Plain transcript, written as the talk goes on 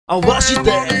А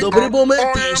вашите добри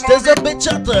моменти ще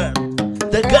запечатат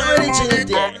така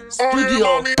наречените студио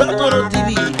ТАТОРО ТВ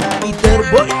и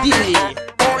Тербой ТВ,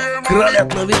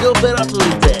 кралят на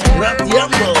видеооператорите, град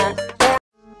Ямбол.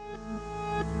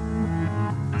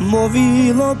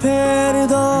 Mówiło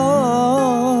perdo,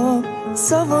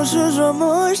 sawożo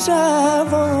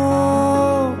moszawo,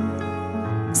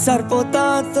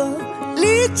 sarpotato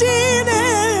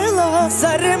licinela,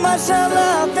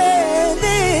 sarmashala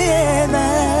pedena,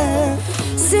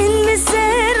 sin mi se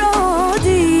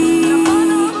rodi,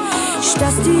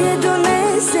 szczęście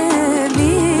donese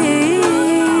mi,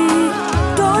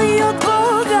 to i od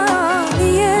Boga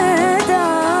nie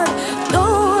dar, to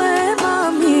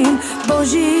emamin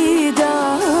Boży.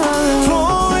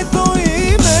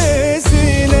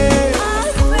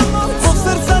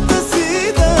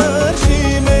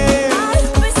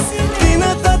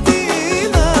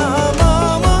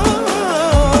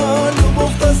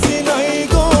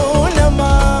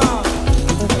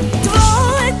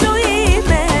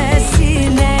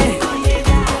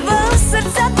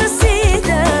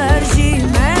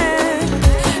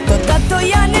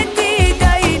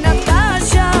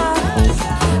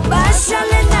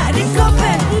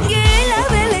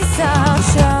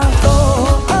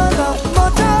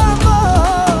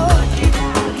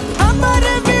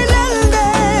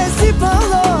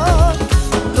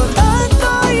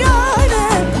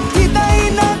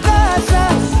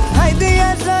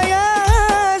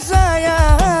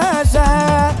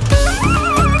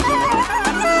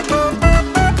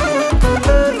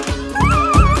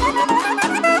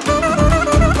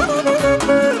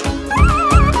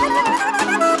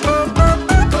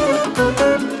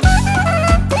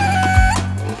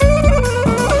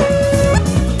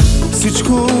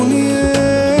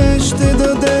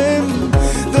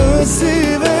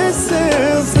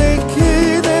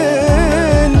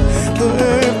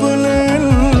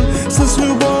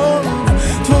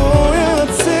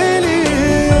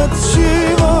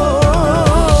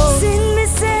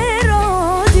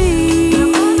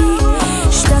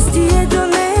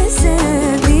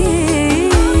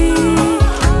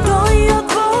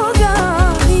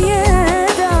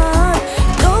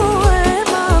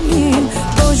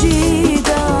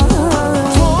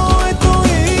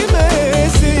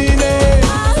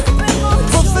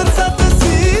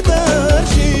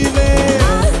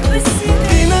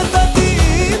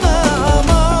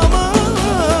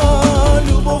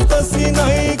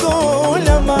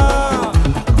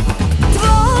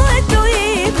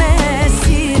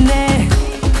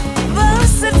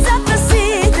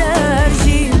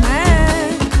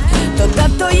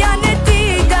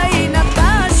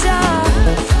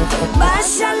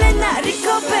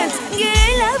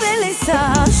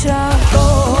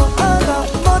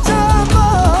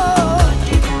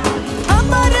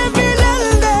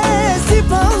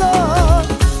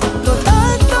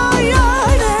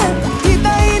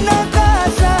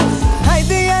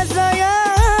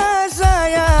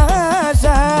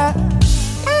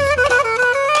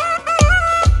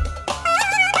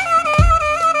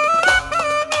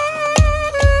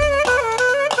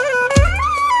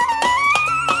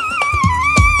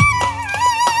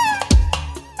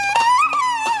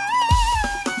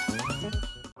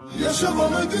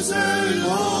 Yaşamana güzel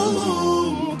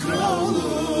oğlum,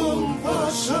 kralım,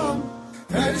 paşam.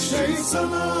 Her şey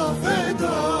sana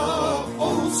feda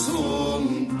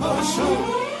olsun paşam.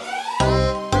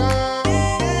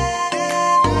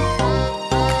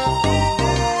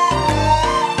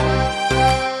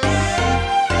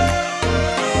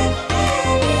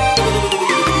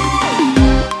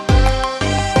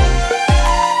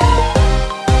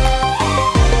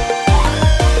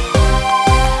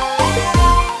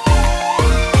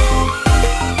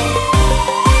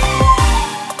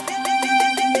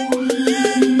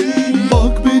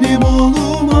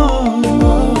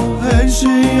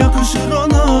 Yakışır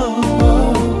ona,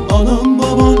 anam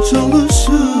baban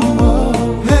çalışır,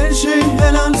 her şey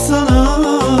helal sana,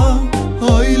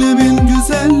 ailemin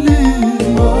güzelliği,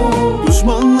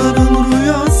 düşmanların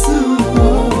rüyası,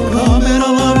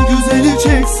 kameralar güzeli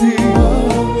çeksin,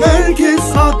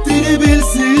 herkes haddini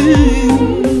bilsin.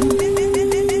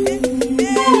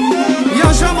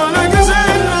 Yaşamana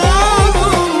güzel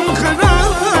oğlum,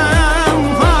 kralım,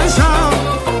 paşam,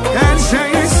 her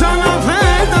şey sana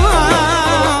feda.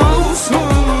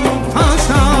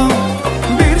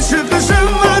 Çıkış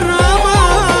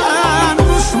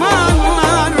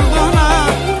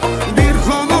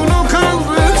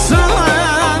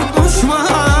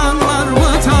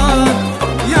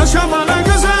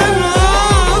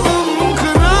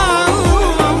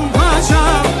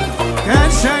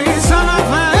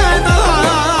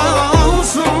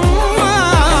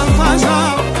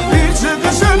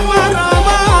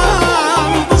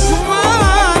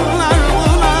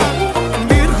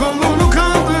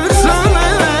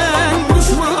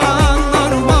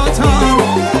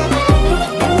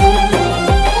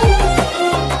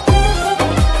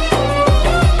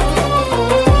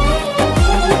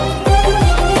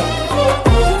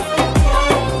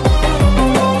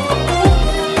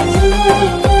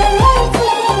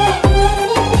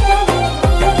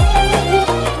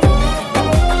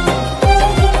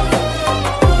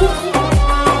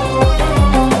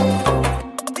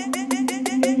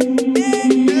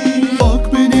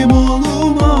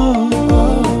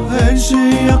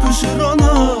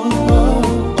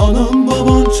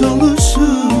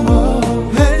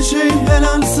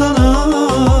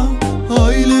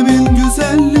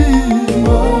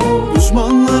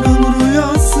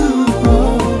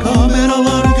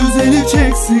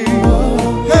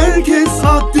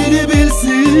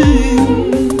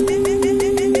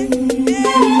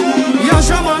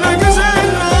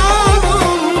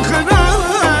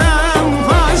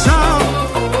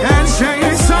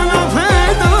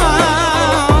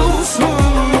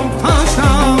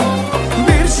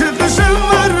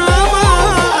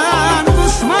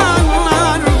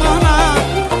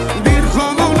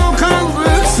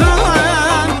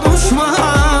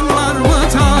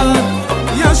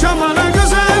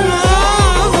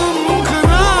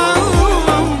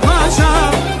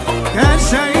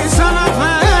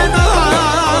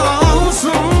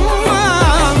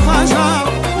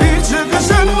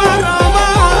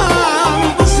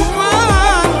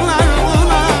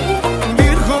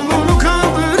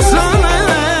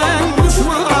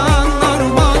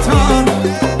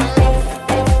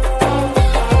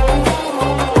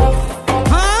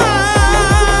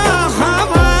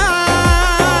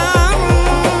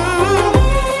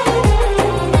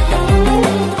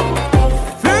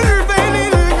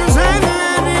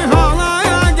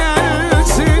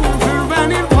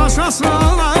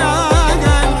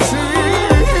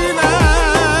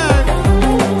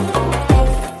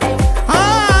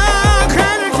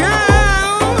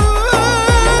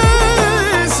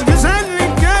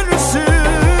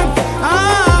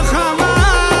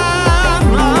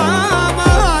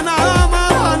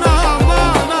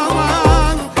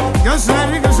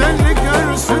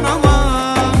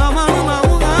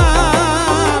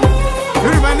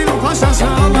Alaya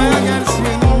alaya gelsin,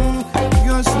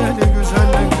 gözleri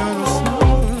güzellik görsün.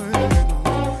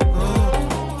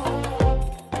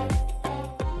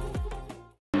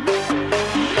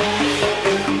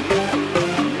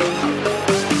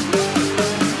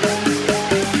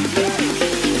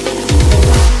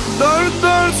 Dört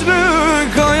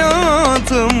dörtlük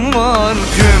hayatım var.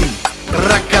 Güm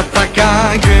rakataka,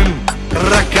 güm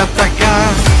rakataka.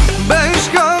 Beş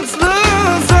katlı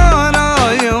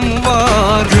sarayım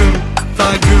var. Güm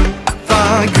ta güm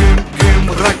ta güm güm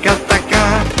rakataka.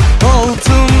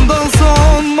 Altımda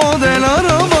son model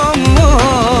arabam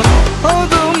var.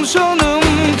 Adım şanım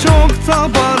çok da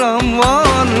param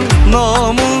var.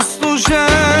 Namuslu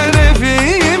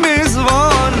şerefimiz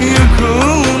var.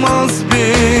 Yıkılmaz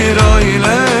bir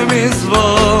ailemiz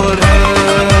var.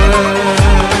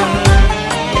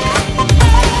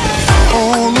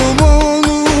 Oğlum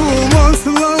oğlum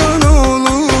aslan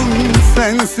oğlum,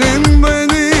 sensin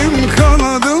benim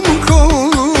kanadım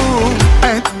kolum.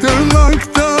 Et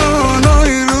tırnaktan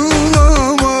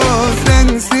ayrılamaz,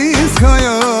 sensiz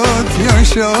hayat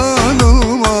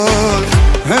yaşanılmaz.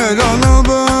 Her ana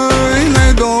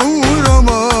böyle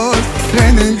doğuramaz,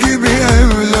 senin gibi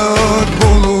evlat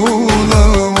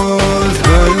bulunamaz.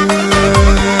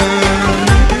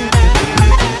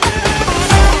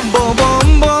 Babam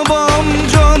babam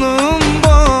canım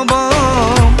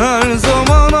babam, her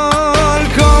zaman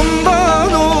arkamda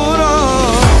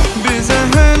duran. Bize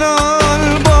helal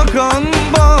bakan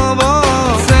baba,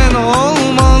 sen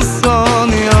olmazsan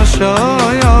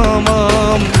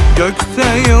yaşayamam. Gökte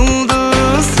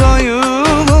yıldız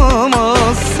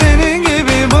sayılamaz, senin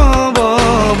gibi baba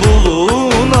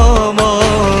bulunamaz.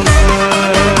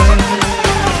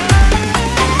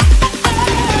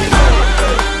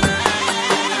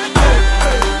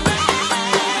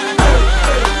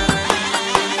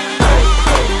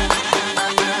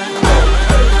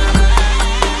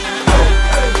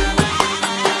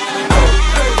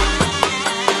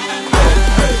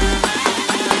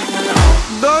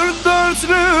 Dört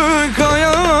dörtlük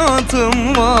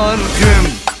hayatım var. Güm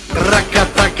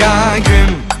rakataka,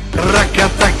 güm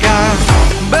rakataka.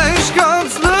 Beş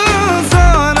katlı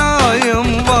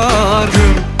sarayım var.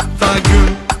 Güm ta güm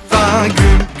ta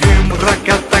güm güm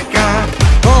rakataka.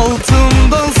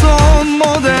 Altımda son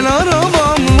model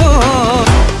arabam var.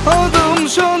 Adım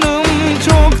şanım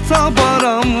çok da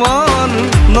param var.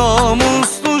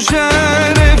 Namuslu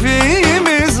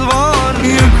şerefimiz var.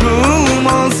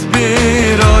 Yıkılmaz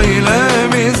bir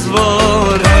ailemiz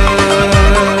var.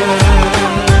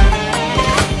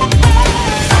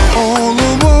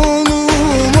 Oğlum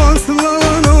oğlum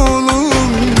aslan oğlum,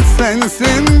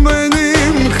 sensin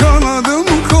benim kanadım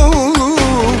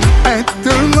kolum. Et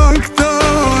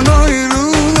tırnaktan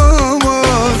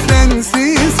ayrılamaz,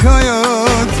 sensiz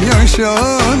hayat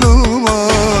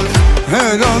yaşanılmaz.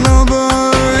 Her ana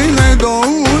böyle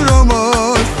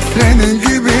doğuramaz, senin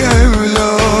gibi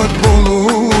evlat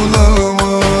bulunamaz.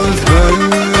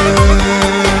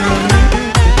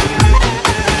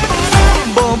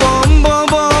 Babam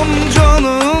babam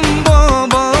canım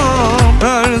babam,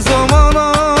 her zaman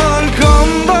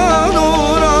arkamda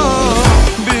duran.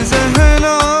 Bize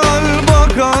helal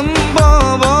bakan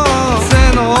baba,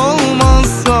 sen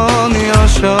olmazsan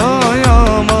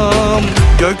yaşayamam.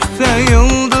 Gökte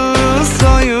yıldız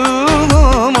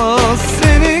sayılamaz,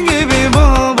 senin gibi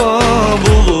baba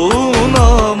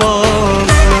bulunamaz.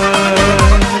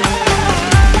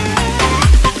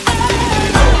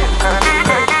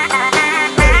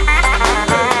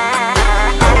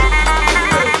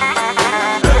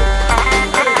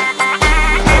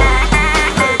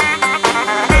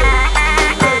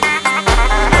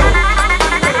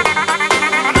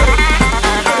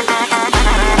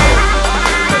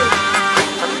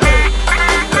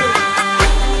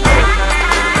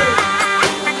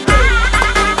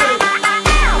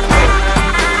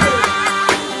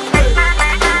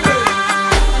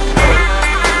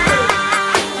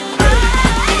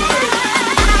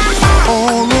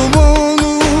 Oğlum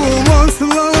oğlum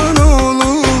aslan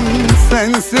oğlum,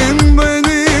 sensin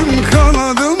benim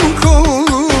kanadım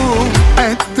kolum.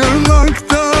 Et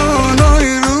tırnaktan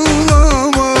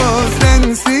ayrılamaz,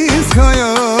 sensiz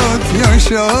hayat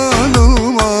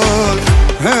yaşanılmaz.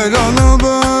 Her ana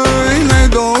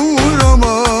böyle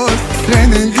doğuramaz,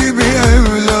 senin gibi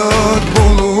evlat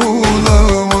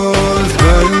bulunamaz.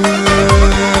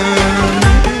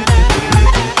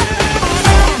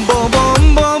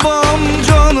 Babam babam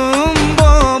canım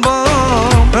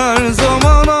babam, her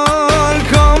zaman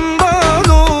arkamda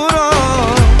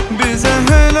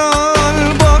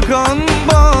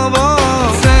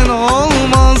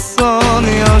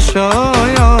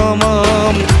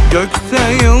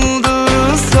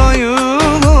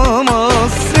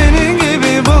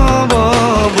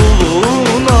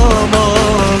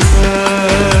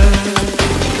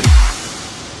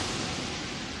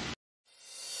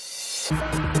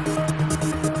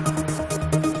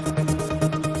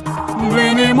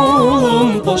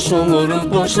boş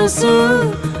olurum boşası.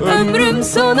 Ömrüm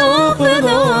sana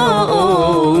feda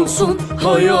olsun.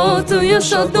 Hayatı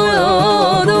yaşa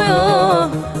doya doya.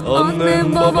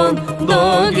 Annem baban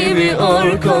dağ gibi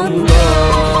arkanda.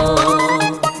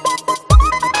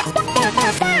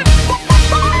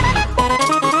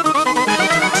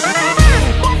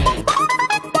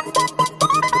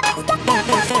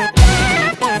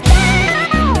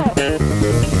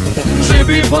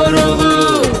 Cebi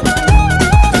paralı,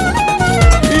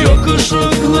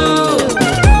 yakışıklı,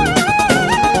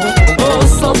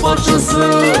 aslan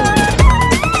parçası,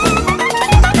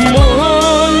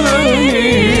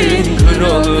 mahallenin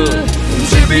kralı.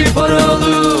 Cebi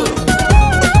paralı,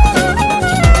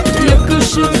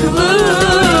 yakışıklı,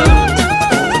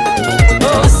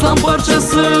 aslan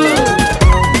parçası,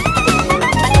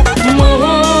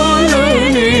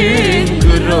 mahallenin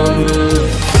kralı.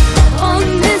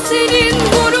 Annesinin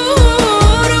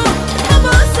gururu,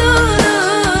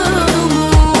 babasının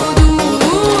umudu,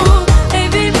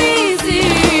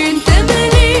 evimizin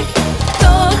temeli,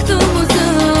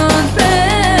 tahtımızın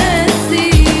presi.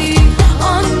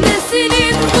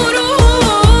 Annesinin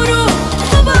gururu,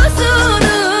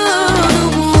 babasının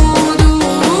umudu,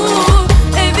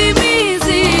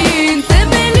 evimizin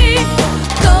temeli,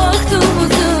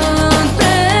 tahtımızın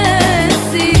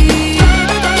presi.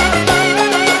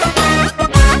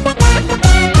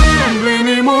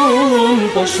 Benim oğlum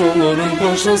boş olurum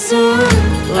boşası.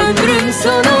 Ömrüm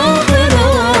sana feda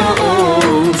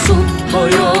olsun.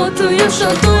 Hayatı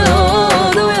yaşa doya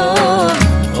doya.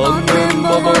 Annem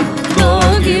baban dağ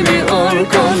gibi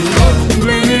arkanda.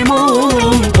 Benim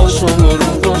oğlum boş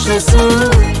olurum boşası.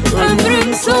 Ömrüm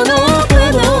sana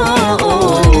feda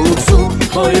olsun.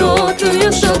 Hayatı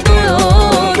yaşa doya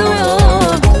doya.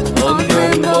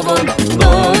 Annem baban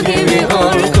dağ gibi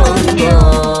arkanda.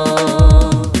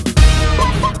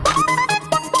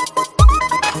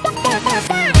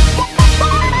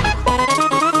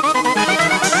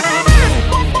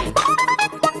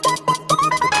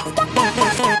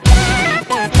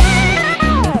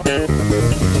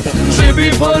 Cebi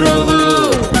paralı,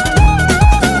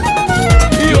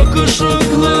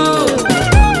 yakışıklı,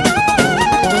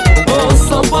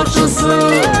 aslan parçası,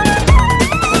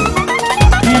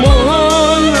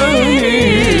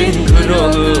 mahallenin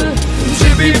kralı.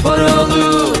 Cebi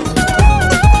paralı,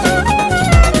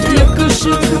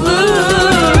 yakışıklı,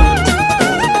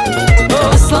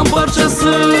 aslan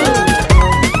parçası,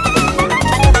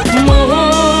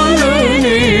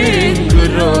 mahallenin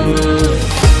kralı.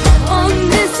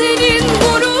 Annesinin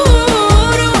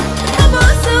gururu,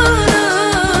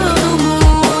 babasının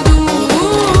umudu,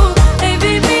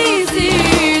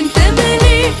 evimizin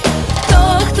temeli,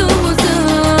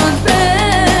 tahtımızın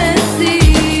presi.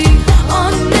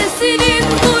 Annesinin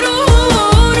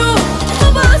gururu,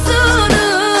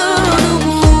 babasının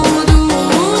umudu,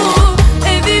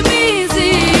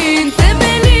 evimizin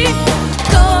temeli,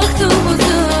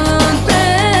 tahtımızın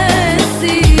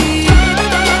presi.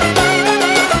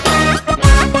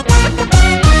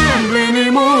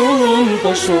 Benim oğlum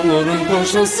boş olurum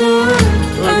boşası.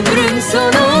 Ömrüm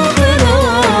sana feda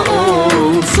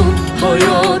olsun.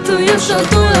 Hayatı yaşa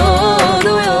doya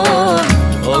doya.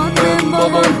 Annem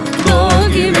baban dağ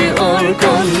gibi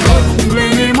arkanda.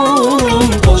 Benim oğlum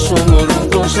boş olurum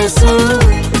boşası.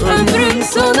 Ömrüm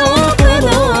sana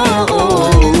feda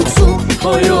olsun.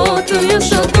 Hayatı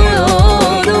yaşa doya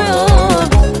doya.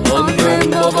 Annem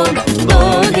baban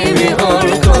dağ gibi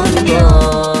arkanda.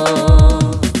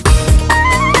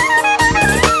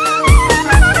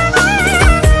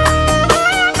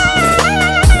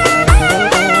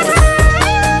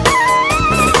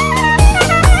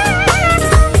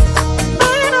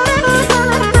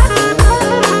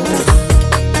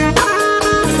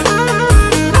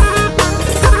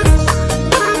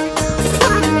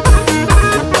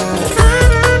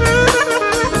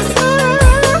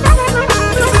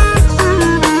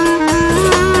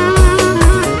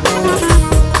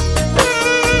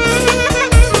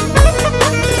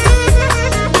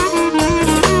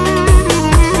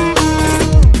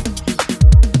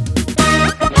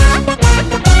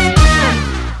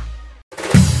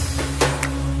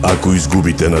 Ако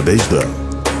изгубите надежда,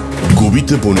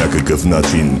 губите по някакъв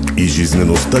начин и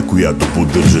жизнеността, която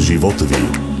поддържа живота ви.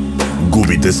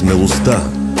 Губите смелостта,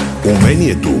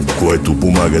 умението, което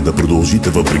помага да продължите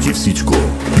въпреки всичко.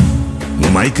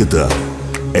 Майката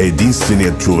е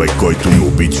единственият човек, който ни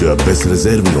обича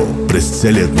безрезервно през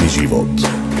целият ни живот.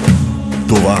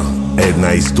 Това е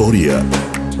една история,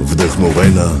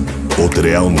 вдъхновена от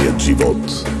реалният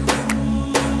живот.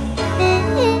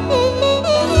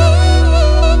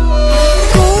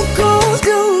 Колко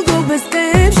дълго без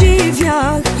теб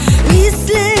живях,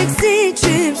 мислех си,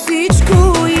 че че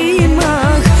всичко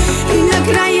имах и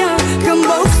накрая към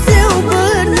Бог се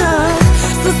обърнах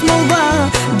с молба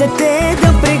дете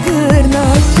да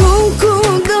прегърна.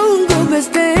 Колко дълго без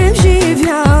теб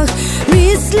живях,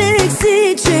 мислех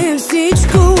си, че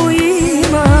всичко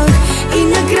имах и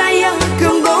накрая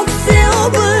към Бог се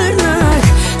обърнах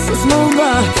с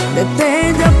молба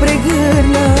дете да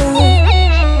прегърна.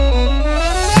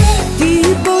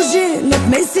 Ти, Боже, над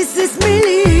мен си се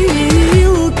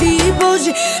смилил, Ти,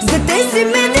 Боже, за те си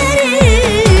ме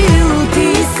дарил.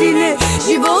 Ти, Сине,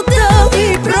 живота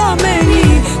ми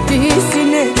промени, Ти,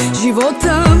 Сине,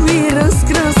 живота ми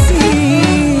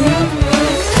разкраси.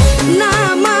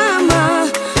 На мама,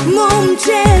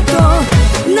 момчето,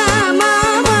 на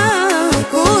мама,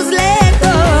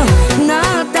 козлето,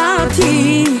 на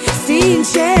тати,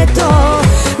 синчето,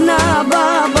 на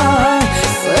баба,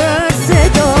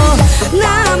 сърцето.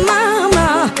 На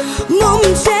мама,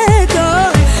 момчето,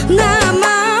 на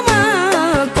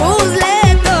мама,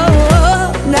 козлето,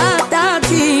 на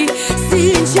тати,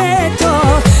 синчето,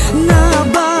 на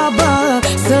баба,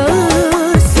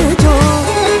 сърцето.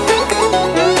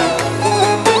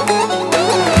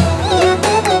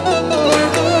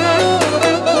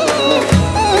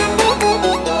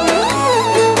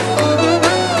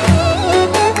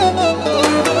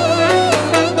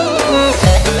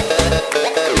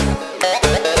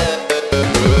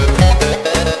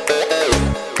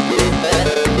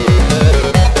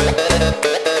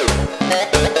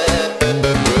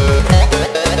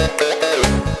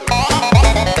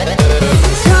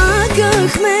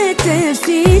 Чакахме те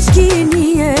всички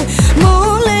ние,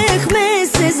 молехме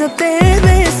се за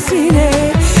тебе,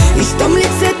 Сине, и щом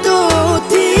лицето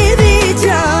ти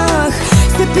видях,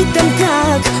 се питам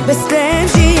как без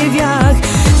теб живях.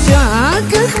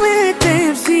 Чакахме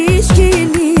те всички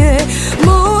ние,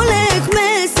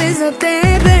 молехме се за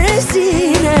тебе,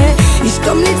 Сине, и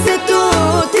щом лицето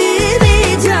ти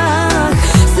видях,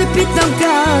 се питам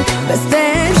как без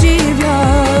теб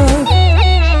живях.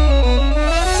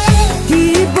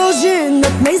 Ти, Боже,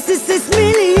 над мен си се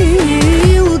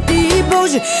смилил, Ти,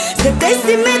 Боже, за те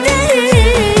си ме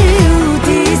дарил.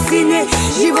 Ти, Сине,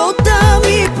 живота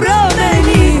ми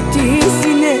промени, Ти,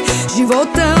 Сине,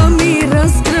 живота ми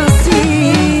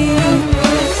разкраси.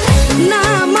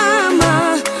 На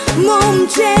мама,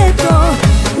 момчето,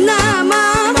 на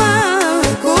мама,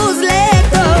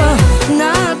 козлето,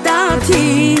 на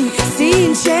тати,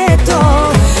 синчето,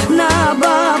 на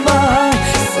баба,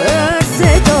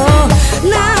 сърцето.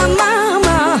 На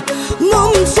мама,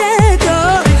 момчето,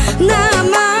 на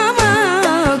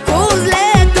мама,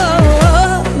 козлето,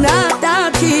 на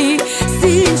тати,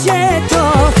 синчето,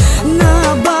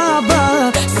 на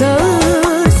баба,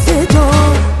 сърцето.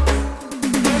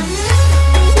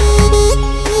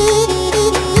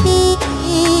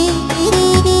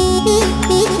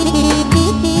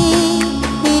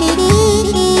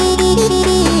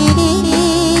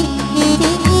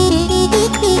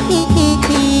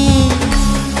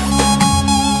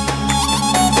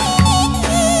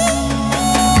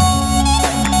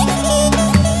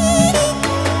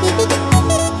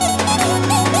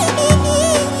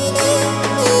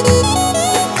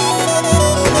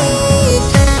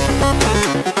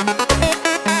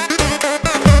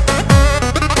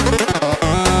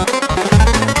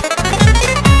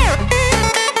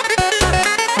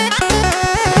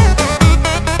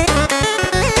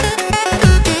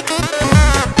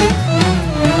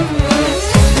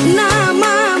 На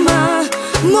мама,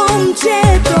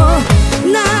 момчето,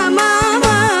 на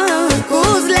мама,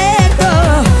 козлето,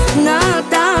 на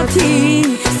тати,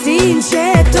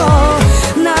 синчето,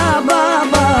 на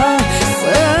баба,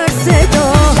 сърцето.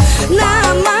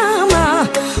 На мама,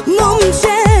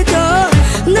 момчето,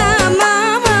 на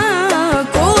мама,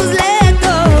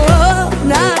 козлето,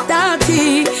 на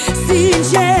тати,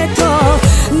 синчето,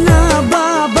 на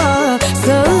баба,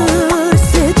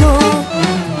 сърцето.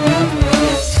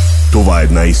 Това е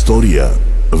една история,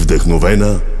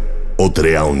 вдъхновена от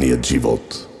реалният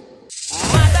живот.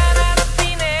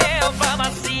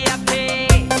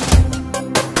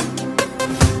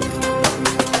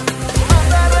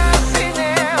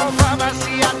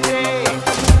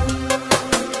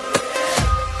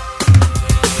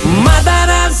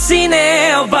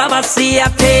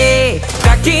 Siate,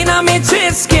 kakina me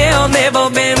cheske o nebo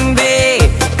bembe,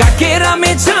 kakera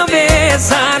me chave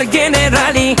sar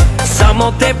generali, samo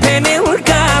te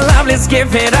penelka lavleske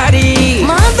Ferrari.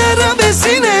 Madara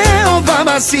besine o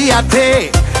baba siate,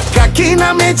 kakina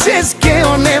me cheske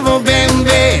o nebo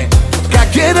bembe,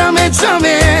 kakera me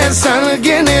chave sar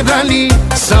generali,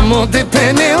 samo te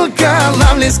penelka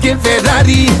lavleske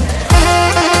Ferrari.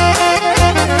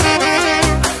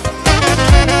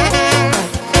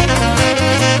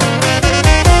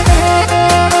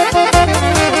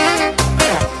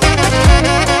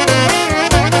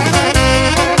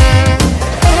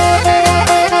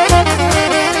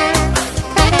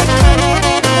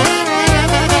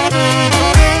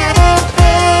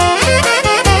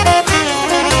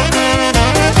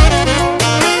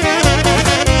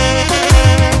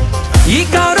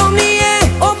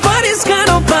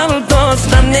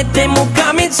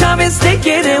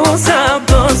 los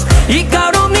autos y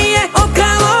caronie o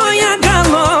calo ya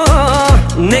galo.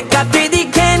 Neka te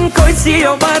diken koi si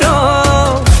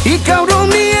obaro. Y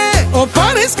cabronie o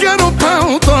parezca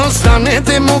autos,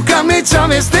 stanete muka me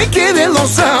chaves te quede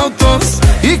los autos.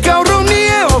 Y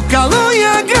cabronie o calo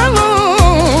ya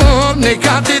galo.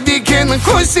 Neka te diken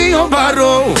koi si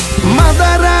obaro.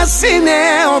 Madara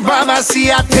sine o baba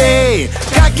siate,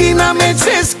 kakina me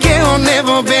cheske o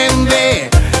nevo bembe.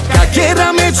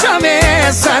 Kakera me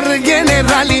chaves ar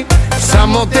generali,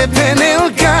 samo te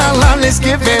penel calales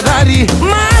que Ferrari.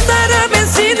 Madara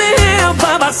besine o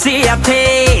baba siate,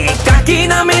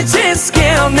 kakina me cheske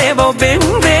o nevo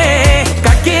bembe.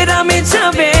 Kakera me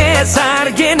chaves ar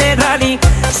generali,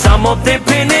 samo te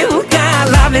penel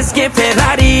calales que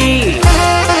Ferrari.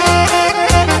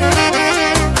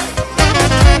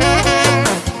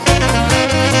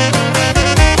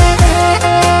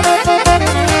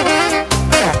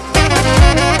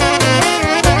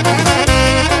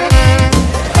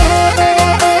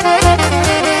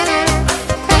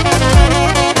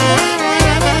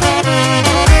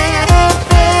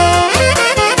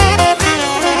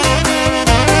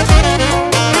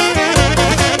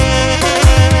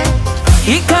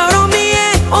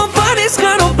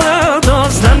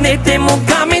 Temo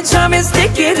que chaves te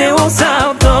quiere los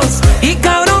autos y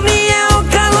cabronie o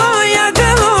calo ya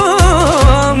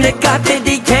galo. Neka te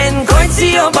diken koi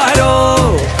si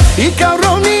obaro. Y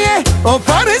cabronie o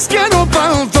parezca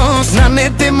autos,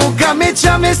 nanete muka me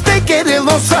chaves te quiere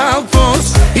los autos.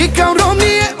 Y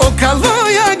cabronie o calo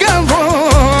ya galo.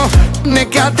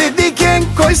 Neka te diken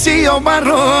koi si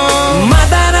obaro.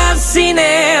 Madara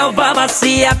sine o baba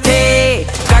siate,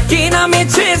 kakina me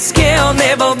cheske o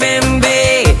nebo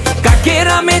bembe.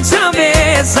 Kakera me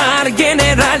chaves ar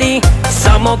generali,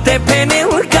 samo te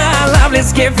penel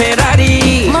calables que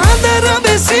Ferrari. Madara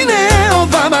besine o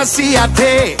baba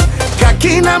siate,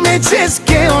 kakina me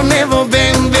cheske o nevo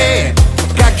bembe.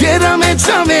 Kakera me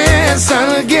chaves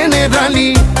ar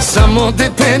generali, samo te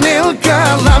penel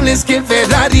calables que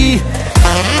Ferrari.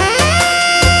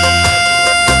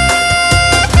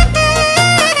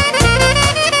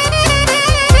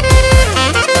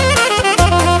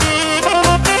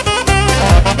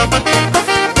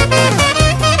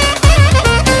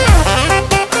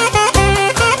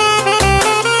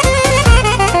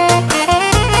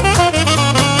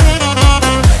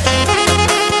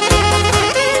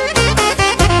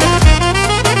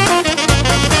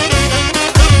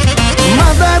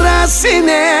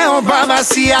 Sine o baba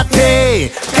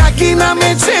siate, kakina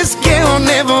me cheske o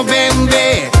nevo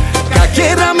bembe.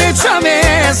 Kakera me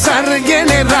chaves ar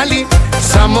generali,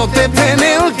 samo te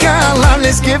penel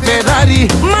calables que Ferrari.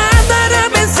 Madara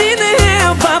besine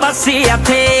o baba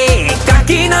siate,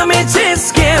 kakina me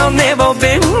cheske o nevo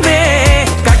bembe.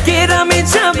 Kakera me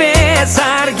chaves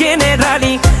ar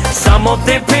generali, samo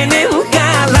te penel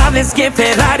calables que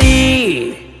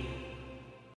Ferrari.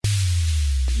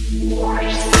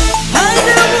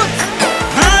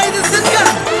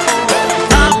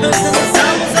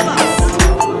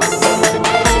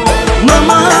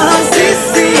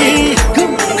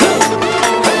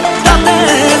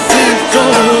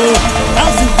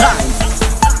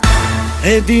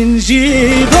 Един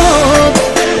живот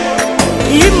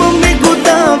имам и го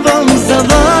давам за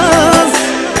вас.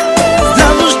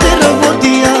 Здраво ще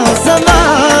работя за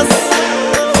вас,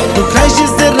 до край ще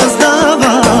се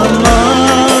раздавам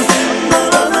аз.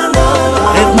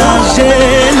 Една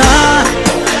жена,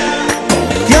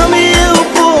 тя ми е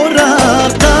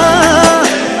опората,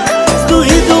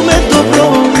 стои до ме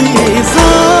добро и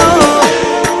зло.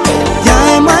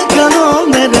 Тя е майка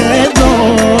номер едно.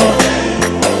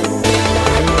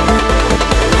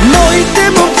 Моите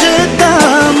момчета,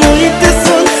 моите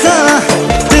слънца,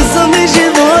 те са ми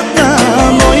живота,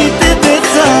 моите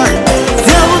деца.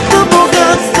 Цялото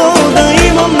богатство да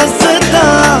имам на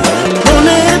света, то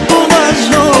не е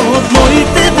по-важно от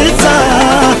моите деца.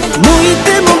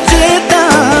 Моите момчета,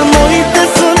 моите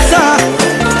слънца,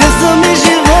 те са ми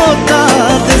живота,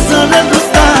 те са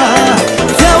радостта.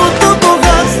 Цялото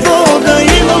богатство да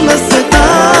имам на света,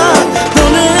 то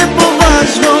не е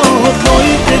по-важно от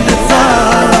моите деца.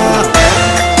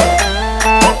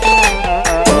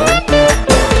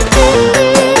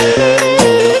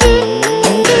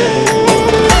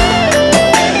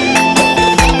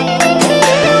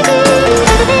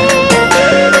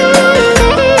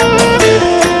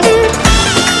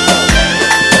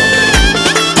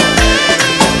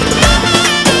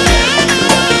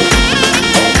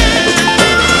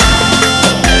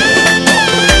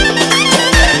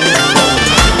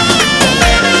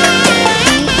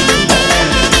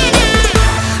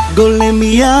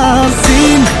 Големия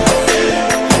син,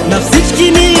 на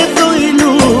всички ни е той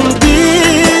любим.